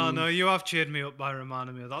 Oh no, you have cheered me up by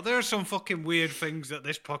reminding me of that. There are some fucking weird things that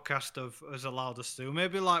this podcast has allowed us to do.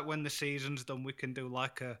 Maybe like when the season's done, we can do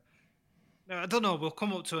like I don't know, we'll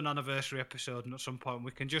come up to an anniversary episode, and at some point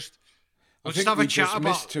we can just have a chat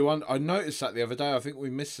about. I noticed that the other day. I think we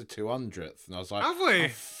missed the 200th, and I was like, have we? Oh,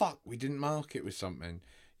 fuck, we didn't mark it with something.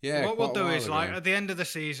 Yeah. What we'll do is like at the end of the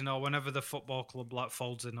season, or whenever the football club like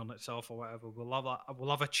folds in on itself or whatever, we'll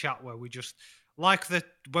have a chat where we just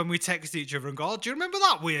when we text each other and go, "Oh, do you remember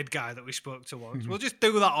that weird guy that we spoke to once?" We'll just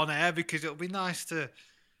do that on air because it'll be nice to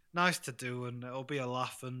do, and it'll be a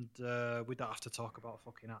laugh, and we don't have to talk about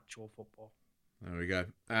fucking actual football. There we go.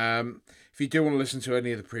 If you do want to listen to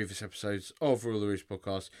any of the previous episodes of Rule the Roost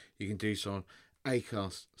podcast, you can do so on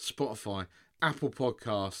Acast, Spotify, Apple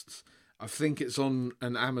Podcasts. I think it's on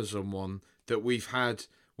an Amazon one that we've had,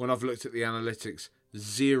 when I've looked at the analytics,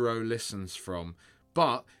 0 listens from.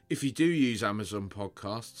 But if you do use Amazon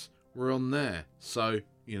Podcasts, we're on there. So,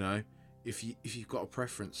 you know, if you've got a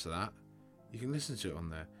preference to that, you can listen to it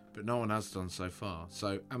on there. But no one has done so far.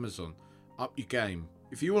 So, Amazon, up your game.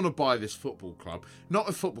 If you want to buy this football club, not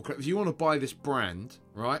a football club, if you want to buy this brand,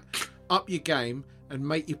 right, up your game and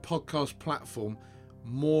make your podcast platform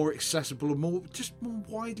more accessible and more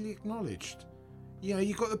widely acknowledged. You know,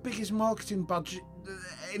 you've got the biggest marketing budget that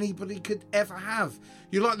anybody could ever have.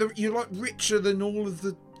 You're like richer than all of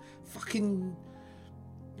the fucking,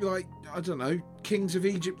 like, I don't know, kings of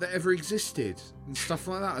Egypt that ever existed and stuff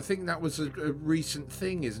like that. I think that was a recent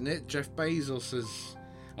thing, isn't it? Jeff Bezos has.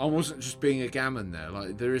 I wasn't just being a gammon there.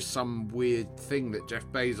 Like, there is some weird thing that Jeff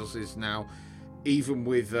Bezos is now, even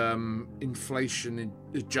with inflation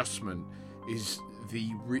adjustment, is the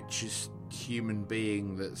richest human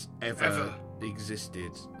being that's ever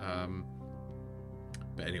existed.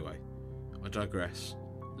 But anyway, I digress.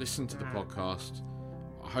 Listen to the podcast.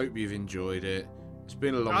 I hope you've enjoyed it. It's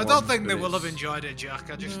been a long I don't think they will have enjoyed it, Jack.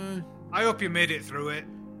 I hope you made it through it.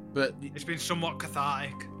 But it's been somewhat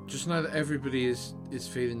cathartic. Just know that everybody is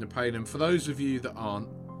feeling the pain, and for those of you that aren't,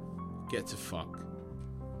 get to fuck.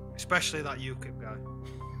 Especially that UKIP guy.